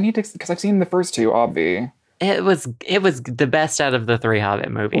yet. I need to, because I've seen the first 2, obvi. It was the best out of the 3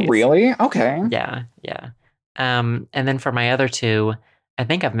 Hobbit movies. Really? Okay. Yeah. And then for my other 2, I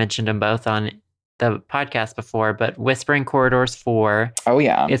think I've mentioned them both on the podcast before, but Whispering Corridors 4. Oh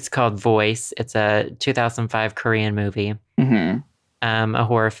yeah. It's called Voice. It's a 2005 Korean movie. Mm-hmm. A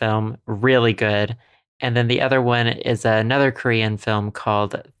horror film, really good. And then the other one is another Korean film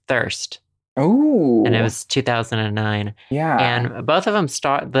called Thirst. Oh. And it was 2009. Yeah. And both of them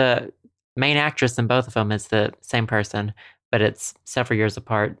the main actress in both of them is the same person. but it's several years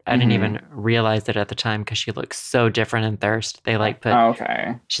apart. I didn't even realize it at the time because she looks so different in Thirst. They like put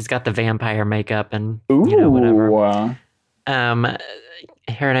she's got the vampire makeup and whatever.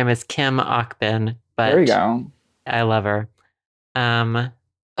 Her name is Kim Okbin, but there you go. I love her.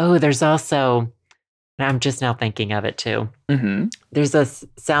 There's also, I'm just now thinking of it too. There's a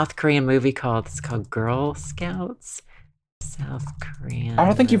South Korean movie called Girl Scouts. South Korean. I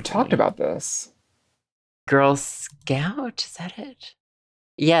don't think you've talked about this. Girl Scout? Is that it?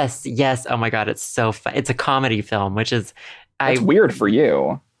 Yes. Oh my God, it's so fun. It's a comedy film, which is... That's weird for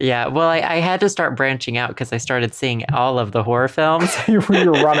you. Yeah, well, I had to start branching out because I started seeing all of the horror films. You're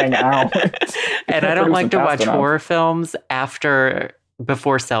running out. And I don't like to watch horror films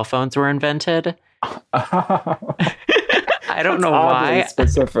before cell phones were invented. I don't know why.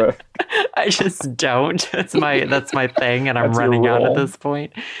 Specific. I just don't. That's my thing, and I'm running out at this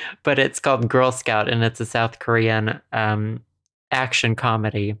point. But it's called Girl Scout, and it's a South Korean action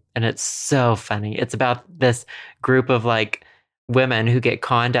comedy, and it's so funny. It's about this group of like women who get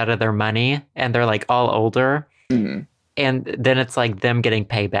conned out of their money, and they're like all older, and then it's like them getting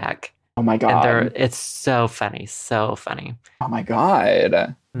payback. Oh my God! And it's so funny, so funny. Oh my God!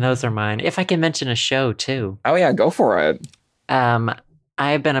 And those are mine. If I can mention a show too. Oh yeah, go for it.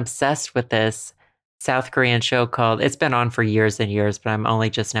 I've been obsessed with this South Korean show called, it's been on for years and years, but I'm only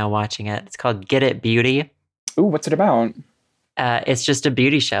just now watching it. It's called Get It Beauty. Ooh, what's it about? It's just a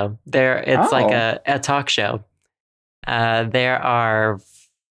beauty show. It's like a talk show. There are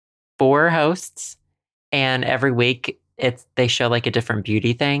 4 hosts, and every week they show like a different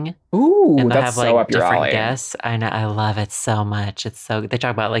beauty thing. Ooh, and that's have so like up your different alley. guests. I know, I love it so much. They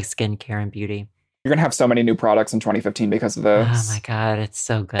talk about like skincare and beauty. You're going to have so many new products in 2015 because of this. Oh my God, it's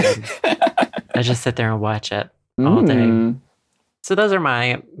so good. I just sit there and watch it all day. So those are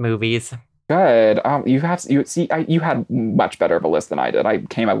my movies. Good. You had much better of a list than I did. I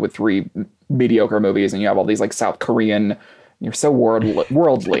came up with 3 mediocre movies, and you have all these like South Korean. You're so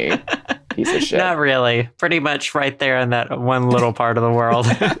worldly. Piece of shit. Not really. Pretty much right there in that one little part of the world.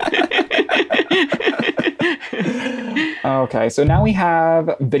 Okay, so now we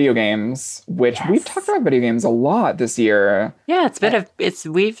have video games, which we've talked about video games a lot this year. Yeah,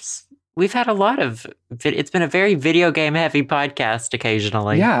 we've had a lot of, it's been a very video game heavy podcast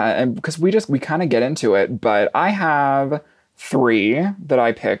occasionally. Yeah, and because we kind of get into it, but I have 3 that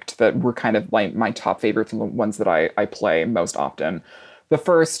I picked that were kind of like my top favorites and the ones that I play most often. The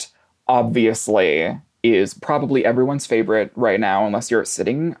first, obviously, is probably everyone's favorite right now, unless you're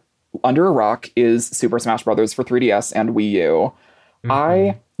sitting under a rock, is Super Smash Bros. For 3DS and Wii U.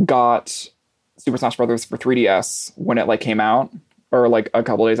 I got Super Smash Bros. For 3DS when it like came out, or like a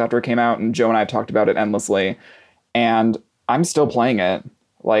couple days after it came out, and Joe and I have talked about it endlessly, and I'm still playing it.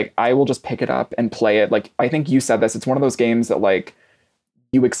 Like, I will just pick it up and play it. Like, I think you said this, it's one of those games that like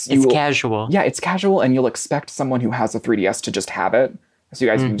it's casual. Yeah, it's casual, and you'll expect someone who has a 3DS to just have it, so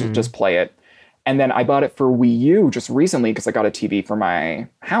you guys can just play it. And then I bought it for Wii U just recently because I got a TV for my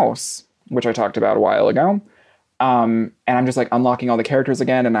house, which I talked about a while ago. And I'm just like unlocking all the characters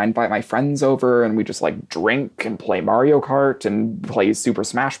again, and I invite my friends over, and we just like drink and play Mario Kart and play Super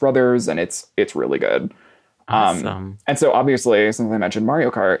Smash Brothers, and it's really good. Awesome. And so obviously, since I mentioned Mario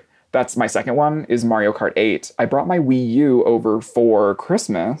Kart, that's my second one, is Mario Kart 8. I brought my Wii U over for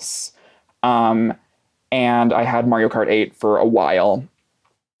Christmas, and I had Mario Kart 8 for a while.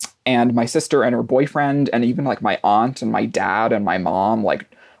 And my sister and her boyfriend, and even like my aunt and my dad and my mom, like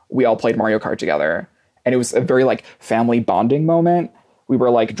we all played Mario Kart together. And it was a very like family bonding moment. We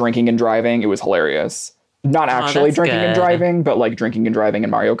were like drinking and driving. It was hilarious. Not actually drinking and driving, but like drinking and driving in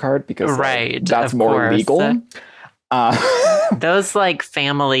Mario Kart because that's more legal. Those like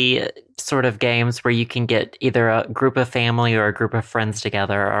family sort of games where you can get either a group of family or a group of friends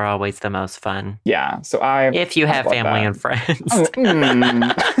together are always the most fun. Yeah. So if you have family and friends.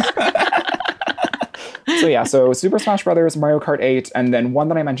 So yeah, so Super Smash Brothers, Mario Kart 8, and then one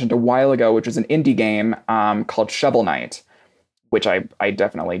that I mentioned a while ago, which is an indie game called Shovel Knight, which I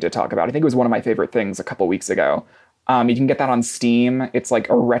definitely did talk about. I think it was one of my favorite things a couple weeks ago. You can get that on Steam. It's like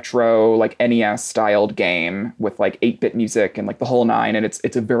a retro, like NES-styled game with like 8-bit music and like the whole 9, and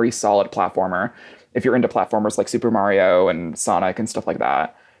it's a very solid platformer. If you're into platformers like Super Mario and Sonic and stuff like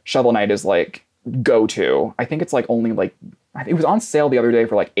that, Shovel Knight is like go-to. I think it's like only like, it was on sale the other day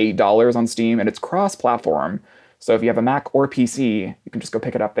for like $8 on Steam, and it's cross-platform. So if you have a Mac or PC, you can just go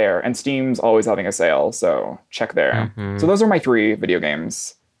pick it up there. And Steam's always having a sale, so check there. So those are my 3 video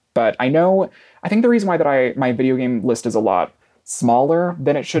games. But I think the reason why my video game list is a lot smaller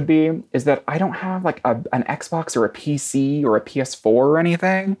than it should be is that I don't have like an Xbox or a PC or a PS4 or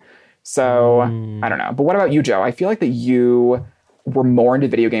anything. So I don't know. But what about you, Joe? I feel like that you were more into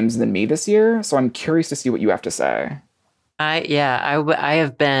video games than me this year. So I'm curious to see what you have to say. I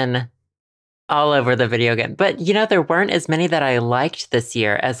have been all over the video game. But, there weren't as many that I liked this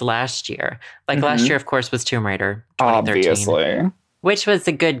year as last year. Like last year, of course, was Tomb Raider 2013. Obviously. Which was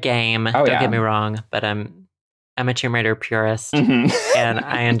a good game. Don't get me wrong. But I'm a Tomb Raider purist. And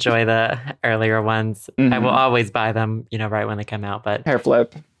I enjoy the earlier ones. I will always buy them, right when they come out. But hair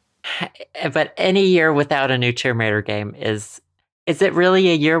flip. But any year without a new Tomb Raider game is it really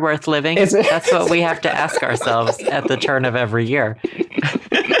a year worth living? That's what we have to ask ourselves at the turn of every year.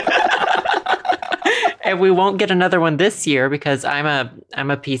 And we won't get another one this year because I'm a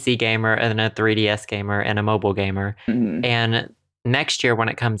PC gamer and a 3DS gamer and a mobile gamer. And next year when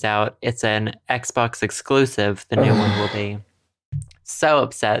it comes out, it's an Xbox exclusive. The new one will be. So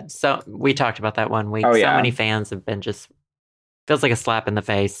upset. So we talked about that one week. So many fans have been just feels like a slap in the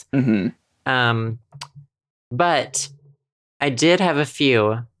face. But I did have a few.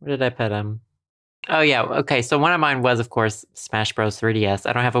 Where did I put them? Oh, yeah. Okay. So one of mine was, of course, Smash Bros. 3DS.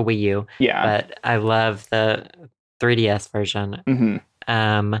 I don't have a Wii U. Yeah. But I love the 3DS version.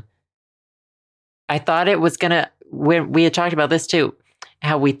 I thought it was going to... We had talked about this, too.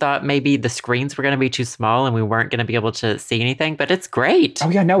 How we thought maybe the screens were going to be too small and we weren't going to be able to see anything. But it's great.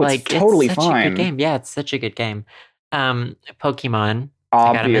 Oh, yeah. No, it's totally fine. It's such a good game. Yeah, it's such a good game. Pokemon. Obviously.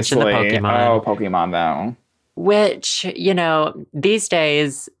 I gotta mention the Pokemon. Oh, Pokemon, though. Which, these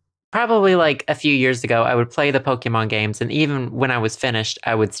days... Probably like a few years ago, I would play the Pokemon games, and even when I was finished,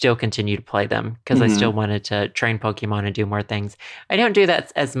 I would still continue to play them because I still wanted to train Pokemon and do more things. I don't do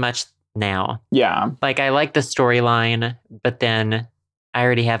that as much now. Yeah. Like, I like the storyline, but then I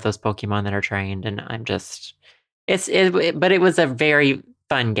already have those Pokemon that are trained, and I'm just... But it was a very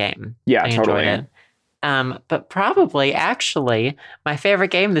fun game. Yeah, I totally. enjoyed it. But probably, actually, my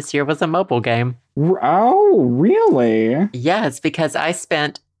favorite game this year was a mobile game. Oh, really? Yeah, it's because I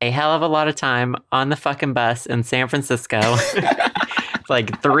spent a hell of a lot of time on the fucking bus in San Francisco.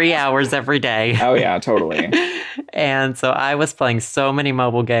 Like 3 hours every day. Oh, yeah, totally. And so I was playing so many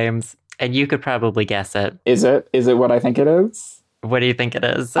mobile games, and you could probably guess it. Is it what I think it is? What do you think it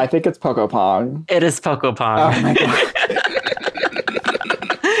is? I think it's Pokopong. It is Pokopong. Oh, my God.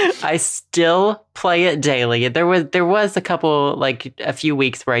 I still play it daily. There was a couple, like a few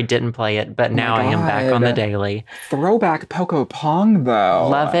weeks where I didn't play it, but now I am back on the daily. Throwback Pokopong, though.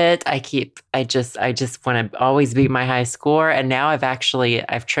 Love it. I just want to always beat my high score, and now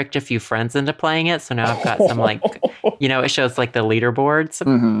I've tricked a few friends into playing it, so now I've got some it shows like the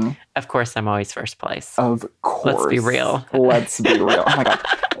leaderboards. Of course, I'm always first place. Of course. Let's be real. Let's be real. Oh my God.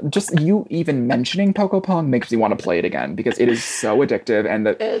 Just you even mentioning Pokopong makes me want to play it again because it is so addictive and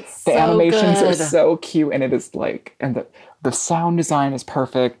the animations are so cute and it is like, and the sound design is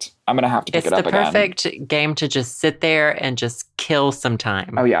perfect. I'm going to have to pick it up again. It's the perfect game to just sit there and just kill some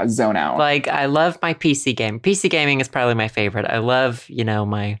time. Oh yeah, zone out. Like, I love my PC game. PC gaming is probably my favorite. I love,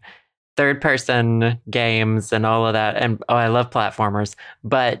 my third person games and all of that. And I love platformers.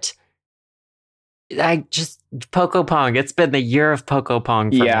 But Pokopong. It's been the year of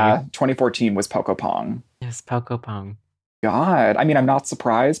Pokopong for me. Yeah, 2014 was Pokopong. It was Pokopong. God. I mean, I'm not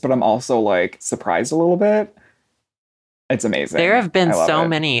surprised, but I'm also, like, surprised a little bit. It's amazing. There have been so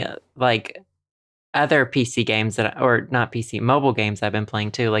many, like, other PC games or not PC, mobile games I've been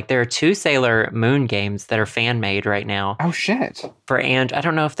playing, too. Like, there are 2 Sailor Moon games that are fan-made right now. Oh, shit. I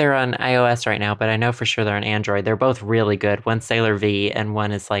don't know if they're on iOS right now, but I know for sure they're on Android. They're both really good. One's Sailor V, and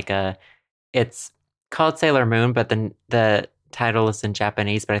one is, like, it's called Sailor Moon, but the title is in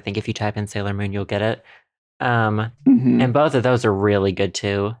Japanese, but I think if you type in Sailor Moon, you'll get it. And both of those are really good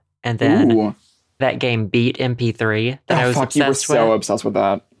too. And then that game Beat MP3 that I was obsessed with. You were so obsessed with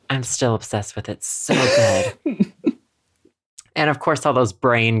that. I'm still obsessed with it. So good. And of course, all those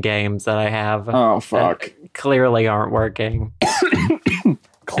brain games that I have. Oh, fuck. Clearly aren't working.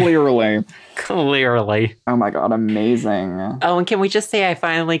 Clearly. Oh my God, amazing. Oh, and can we just say I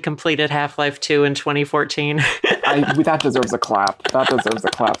finally completed Half-Life 2 in 2014? That deserves a clap. That deserves a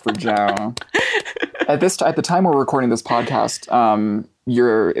clap for Joe. At the time we're recording this podcast,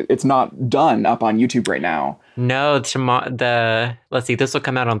 it's not done up on YouTube right now. No, let's see, this will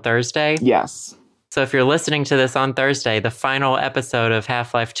come out on Thursday? Yes. So if you're listening to this on Thursday, the final episode of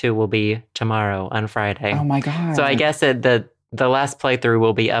Half-Life 2 will be tomorrow on Friday. Oh my God. So I guess the last playthrough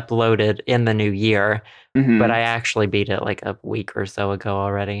will be uploaded in the new year, but I actually beat it like a week or so ago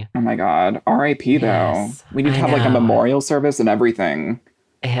already. Oh my God. R.I.P. though. We need to have like a memorial service and everything.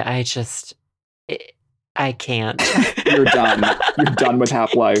 I can't. You're done. You're done with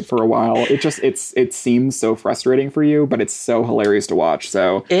Half-Life for a while. It seems so frustrating for you, but it's so hilarious to watch.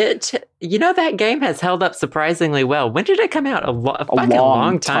 So that game has held up surprisingly well. When did it come out? A fucking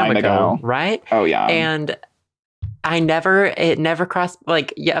long time ago, right? Oh yeah. And it never crossed,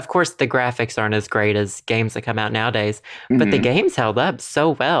 like, yeah, of course the graphics aren't as great as games that come out nowadays, but the game's held up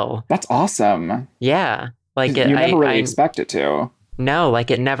so well. That's awesome. Yeah. Like you never really expect it to. No, like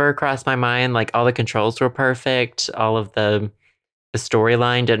it never crossed my mind. Like all the controls were perfect. All of the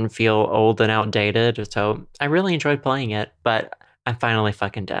storyline didn't feel old and outdated. So I really enjoyed playing it, but I'm finally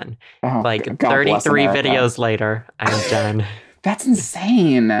fucking done. Oh, like 33 videos later, I'm done. That's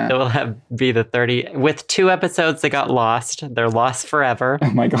insane. It will be the 30 with 2 episodes that got lost. They're lost forever.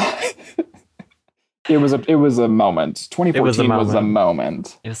 Oh my God. It was a moment. 2014 was a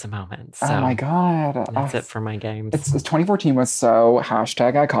moment. It was a moment. So oh my God. That's it for my games. 2014 was so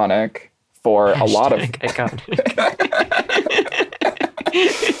 #iconic for a lot of... iconic.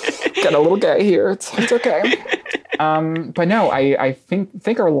 Get a little gay here. It's okay. But no, I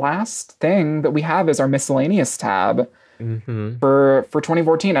think our last thing that we have is our miscellaneous tab. Mm-hmm. For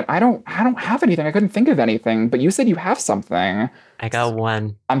 2014, and I don't have anything. I couldn't think of anything, but you said you have something. I got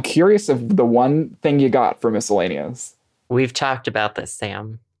one. I'm curious of the one thing you got for miscellaneous. We've talked about this,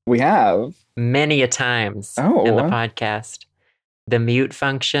 Sam. We have many a times in the podcast. The mute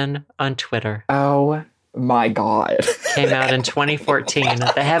function on Twitter. Oh my God! Came out in 2014.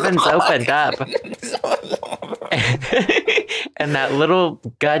 The heavens opened up. And that little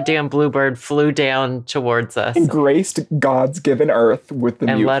goddamn bluebird flew down towards us. And graced God's given earth with the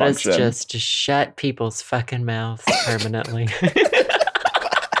mute function. And let us just shut people's fucking mouths permanently.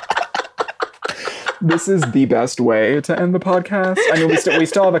 This is the best way to end the podcast. I mean, we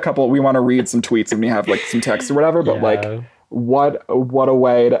still have a couple. We want to read some tweets and we have like some text or whatever. But like, what a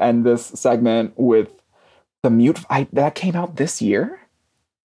way to end this segment with the mute. That came out this year?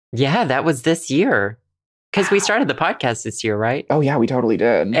 Yeah, that was this year. Because we started the podcast this year, right? Oh, yeah, we totally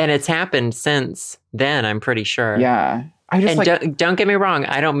did. And it's happened since then, I'm pretty sure. Yeah. Don't get me wrong,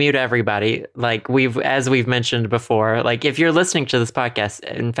 I don't mute everybody. Like as we've mentioned before, like if you're listening to this podcast,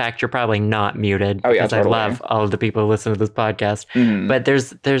 in fact, you're probably not muted. Oh, yeah, because totally. I love all of the people who listen to this podcast. Mm-hmm. But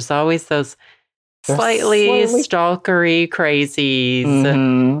there's always those slightly stalkery crazies.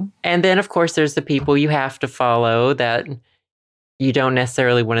 Mm-hmm. And then, of course, there's the people you have to follow that... You don't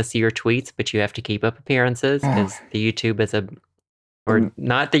necessarily want to see your tweets, but you have to keep up appearances because the YouTube is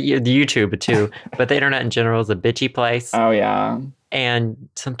not the YouTube too, but the internet in general is a bitchy place. Oh yeah. And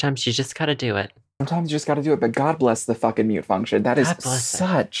sometimes you just got to do it. Sometimes you just got to do it, but God bless the fucking mute function. That is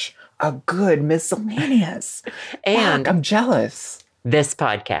such a good miscellaneous. And fuck, I'm jealous. This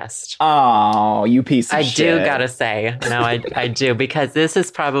podcast. Oh, you piece of shit. I do gotta say, no, I do, because this has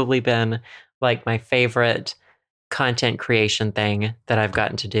probably been like my favorite content creation thing that I've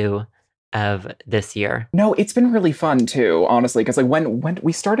gotten to do of this year. No, it's been really fun too, honestly, because like when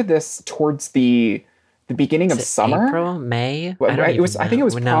we started this towards the beginning of summer, April, May. I think it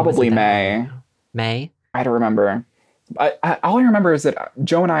was probably May. May. I don't remember. All I remember is that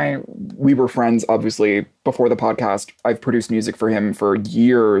Joe and we were friends, obviously, before the podcast. I've produced music for him for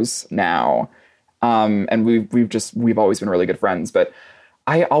years now, and we've always been really good friends, but.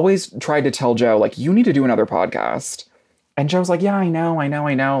 I always tried to tell Joe, like, you need to do another podcast. And Joe's like, yeah, I know.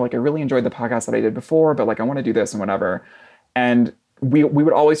 Like, I really enjoyed the podcast that I did before, but like, I want to do this and whatever. And we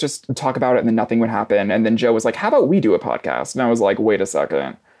would always just talk about it and then nothing would happen. And then Joe was like, how about we do a podcast? And I was like, wait a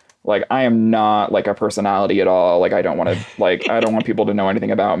second. Like, I am not like a personality at all. Like, I don't want people to know anything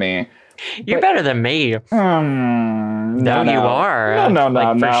about me. You're better than me. No, you are.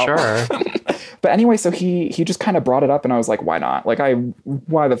 No. For sure. But anyway, so he just kind of brought it up and I was like, why not? Like,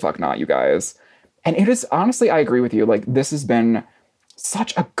 why the fuck not, you guys? And it is, honestly, I agree with you. Like, this has been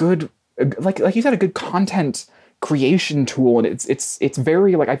such a good, like you said, a good content creation tool. And it's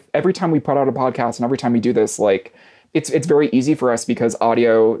very, like, every time we put out a podcast and every time we do this, like, it's very easy for us because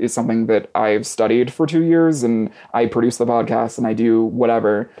audio is something that I've studied for 2 years and I produce the podcast and I do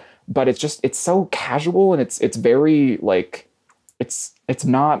whatever. But it's so casual and it's very, like, it's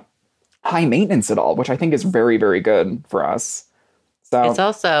not high maintenance at all, which I think is very, very good for us. So it's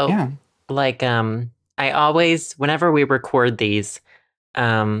also like I always, whenever we record these,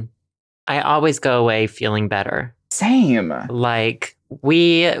 I always go away feeling better. Same. Like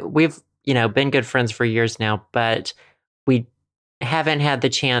we've been good friends for years now, but we haven't had the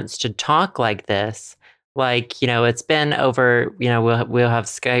chance to talk like this. Like, it's been over, we'll have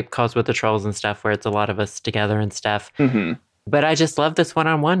Skype calls with the trolls and stuff where it's a lot of us together and stuff. Mm-hmm. But I just love this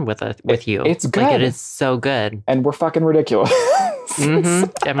one-on-one with you. It's good. Like, it is so good. And we're fucking ridiculous.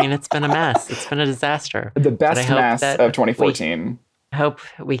 I mean, it's been a mess. It's been a disaster. The best mess of 2014. I hope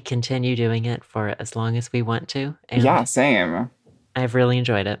we continue doing it for as long as we want to. And yeah, same. I've really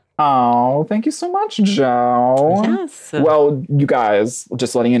enjoyed it. Oh, thank you so much, Joe. Yes. Well, you guys,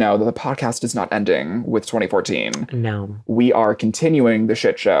 just letting you know that the podcast is not ending with 2014. No. We are continuing the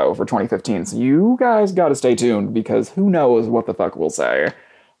shit show for 2015. So you guys got to stay tuned because who knows what the fuck we'll say,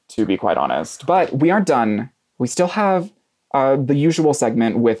 to be quite honest. But we aren't done. We still have the usual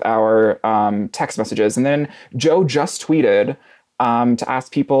segment with our text messages. And then Joe just tweeted to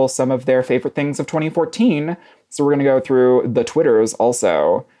ask people some of their favorite things of 2014. So we're going to go through the Twitters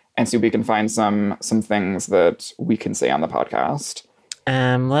also and see if we can find some things that we can say on the podcast.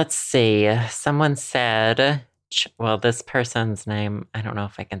 Let's see. Someone said, well, this person's name, I don't know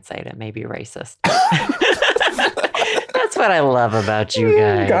if I can say it. It may be racist. That's what I love about you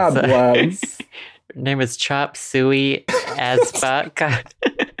guys. God bless. Her name is Chop Suey as fuck.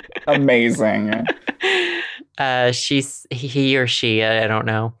 Amazing. He or she, I don't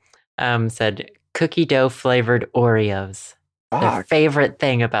know, said cookie dough flavored Oreos. Their favorite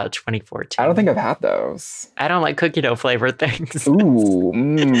thing about 2014. I don't think I've had those. I don't like cookie dough flavored things. Ooh,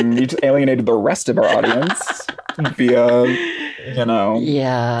 you just alienated the rest of our audience via,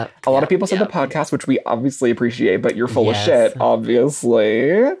 Yeah. A lot of people said the podcast, which we obviously appreciate, but you're full of shit,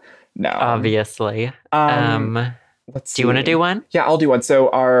 obviously. No. Obviously. Let's see. Do you want to do one? Yeah, I'll do one. So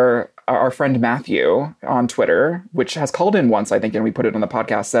our friend Matthew on Twitter, which has called in once, I think, and we put it on the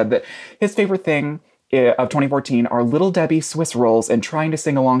podcast, said that his favorite thing of 2014 are Little Debbie Swiss rolls and trying to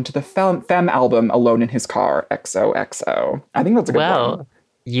sing along to the Femme album Alone in His Car, XOXO. I think that's a good one. Well,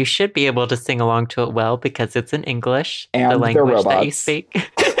 you should be able to sing along to it well because it's in English, and the language that you speak.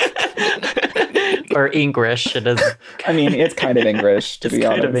 Or English, it is. I mean, it's kind of English, to be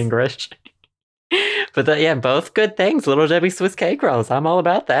honest. It's kind of English. But both good things. Little Debbie Swiss cake rolls. I'm all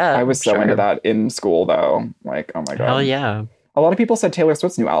about that. I was so into that in school, though. Like, oh my God. Hell yeah. A lot of people said Taylor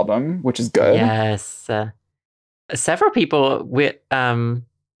Swift's new album, which is good. Yes. Several people with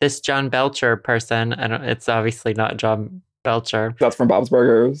this John Belcher person. It's obviously not John Belcher. That's from Bob's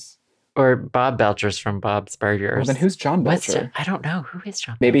Burgers. Or Bob Belcher's from Bob's Burgers. Well, then who's John Belcher? I don't know. Who is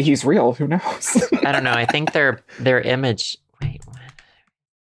John Belcher? Maybe he's real. Who knows? I don't know. I think their image... Wait, what?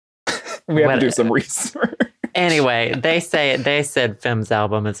 We have to do some research. Anyway, they said Femme's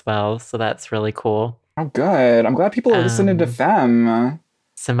album as well, so that's really cool. Oh, good. I'm glad people are listening to Femme.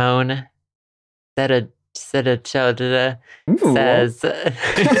 Simone says...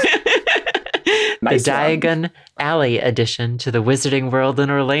 Nice the Diagon Alley edition to the Wizarding World in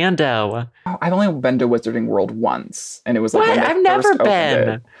Orlando. Oh, I've only been to Wizarding World once, and it was like what? I've never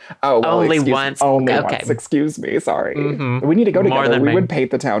been. Oh, well, only once. Only once. Excuse me. Sorry. Mm-hmm. We need to go together. We would paint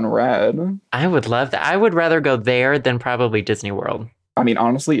the town red. I would love that. I would rather go there than probably Disney World. I mean,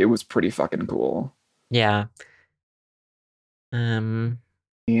 honestly, it was pretty fucking cool. Yeah.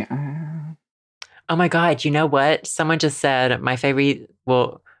 Yeah. Oh my God! You know what? Someone just said my favorite.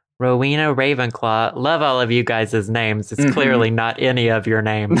 Well. Rowena Ravenclaw. Love all of you guys' names. It's clearly not any of your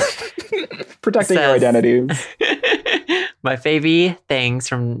names. Protecting your identities. My favorite things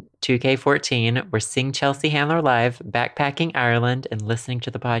from 2K14 were seeing Chelsea Handler live, backpacking Ireland, and listening to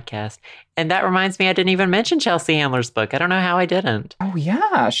the podcast. And that reminds me, I didn't even mention Chelsea Handler's book. I don't know how I didn't. Oh,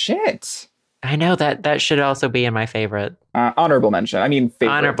 yeah. Shit. I know that should also be in my favorite. Honorable mention. I mean,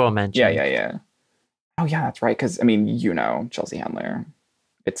 favorite. Honorable mention. Yeah. Oh, yeah, that's right. Because, I mean, Chelsea Handler.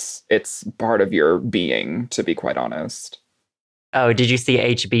 It's part of your being, to be quite honest. Oh, did you see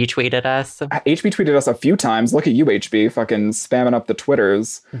HB tweeted us? HB tweeted us a few times. Look at you, HB, fucking spamming up the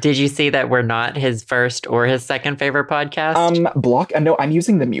Twitters. Did you see that we're not his first or his second favorite podcast? Block. No, I'm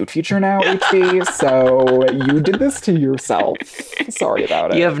using the mute feature now, HB. So you did this to yourself. Sorry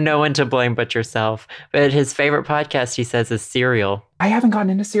about it. You have no one to blame but yourself. But his favorite podcast, he says, is Serial. I haven't gotten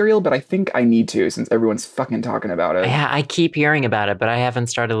into Serial, but I think I need to since everyone's fucking talking about it. Yeah, I keep hearing about it, but I haven't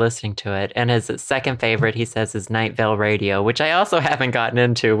started listening to it. And his second favorite, he says, is Night Vale Radio, which I also haven't gotten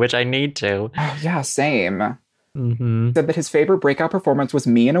into, which I need to. Oh, yeah, same. Mm-hmm. He said that his favorite breakout performance was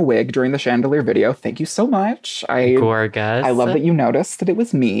me in a wig during the chandelier video. Thank you so much. Gorgeous. I love that you noticed that it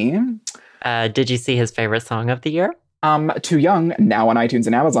was me. Did you see his favorite song of the year? Too Young, now on iTunes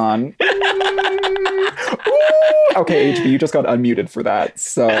and Amazon. Okay, HB, you just got unmuted for that,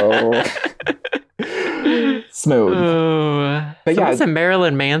 so smooth. But yeah, it's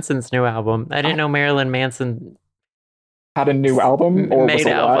Marilyn Manson's new album. I didn't know Marilyn Manson had a new album or was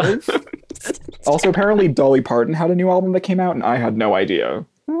alive. Also, apparently, Dolly Parton had a new album that came out, and I had no idea.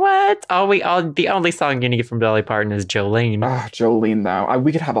 What? The only song you need from Dolly Parton is Jolene. Jolene, though.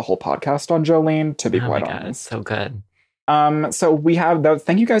 We could have a whole podcast on Jolene, to be quite honest. God, it's so good. So we have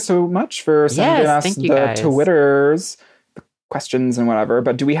thank you guys so much for sending us the Twitters, the questions and whatever.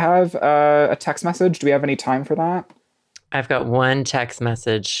 But do we have a text message? Do we have any time for that? I've got one text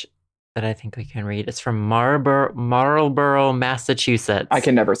message that I think we can read. It's from Marlborough, Massachusetts. I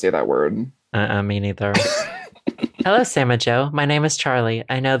can never say that word. Me neither. Hello, Sam and Joe. My name is Charlie.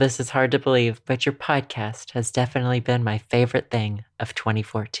 I know this is hard to believe, but your podcast has definitely been my favorite thing of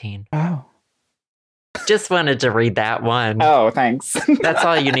 2014. Oh. Just wanted to read that one. Oh, thanks. That's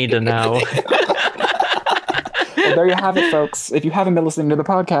all you need to know. Well, there you have it, folks. If you haven't been listening to the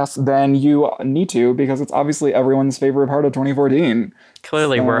podcast, then you need to, because it's obviously everyone's favorite part of 2014.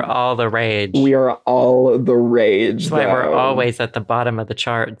 Clearly, we're all the rage. We are all the rage. That's why we're always at the bottom of the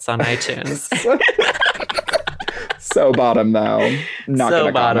charts on iTunes. So bottom, though. Not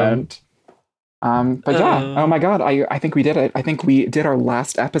so gonna comment. But yeah, oh my God, I think we did it. I think we did our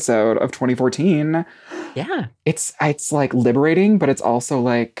last episode of 2014. Yeah. It's like liberating, but it's also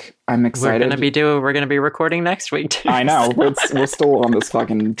like, I'm excited. We're gonna be recording next week too. I know. We're still on this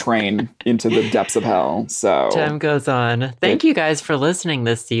fucking train into the depths of hell. So time goes on. Thank you guys for listening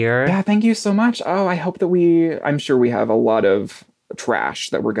this year. Yeah, thank you so much. Oh, I hope that I'm sure we have a lot of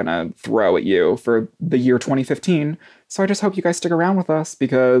trash that we're gonna throw at you for the year 2015. So I just hope you guys stick around with us,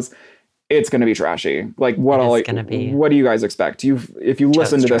 because it's going to be trashy. Like, what do you guys expect? If you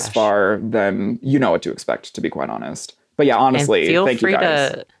listen to this far, then you know what to expect, to be quite honest. But yeah, honestly, thank you guys. Feel free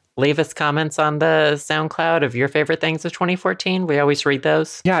to leave us comments on the SoundCloud of your favorite things of 2014. We always read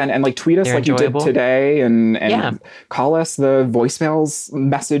those. Yeah, and like tweet us like enjoyable. You did today, and call us. The voicemails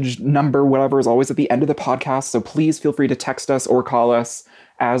message number, whatever, is always at the end of the podcast. So please feel free to text us or call us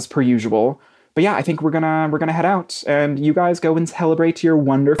as per usual. But yeah, I think we're gonna head out, and you guys go and celebrate your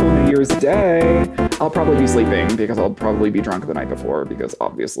wonderful New Year's Day. I'll probably be sleeping, because I'll probably be drunk the night before, because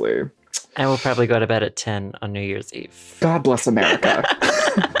obviously. I will probably go to bed at 10 on New Year's Eve. God bless America.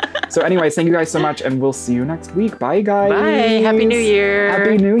 So anyways, thank you guys so much, and we'll see you next week. Bye, guys. Bye. Happy New Year.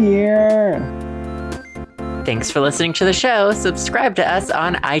 Happy New Year. Thanks for listening to the show. Subscribe to us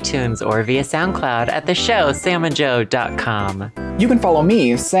on iTunes or via SoundCloud at the show samandjoe.com. You can follow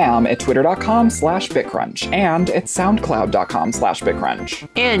me, Sam, at twitter.com/bitcrunch and at soundcloud.com/bitcrunch.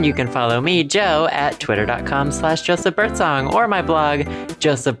 And you can follow me, Joe, at twitter.com/josephbirdsong or my blog,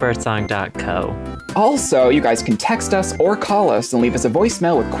 josephbirdsong.co. Also, you guys can text us or call us and leave us a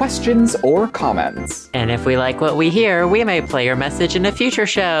voicemail with questions or comments. And if we like what we hear, we may play your message in a future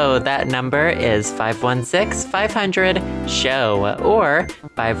show. That number is 516-500-SHOW or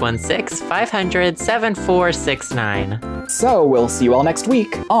 516-500-7469. So we'll see you all next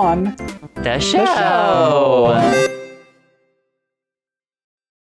week on The Show.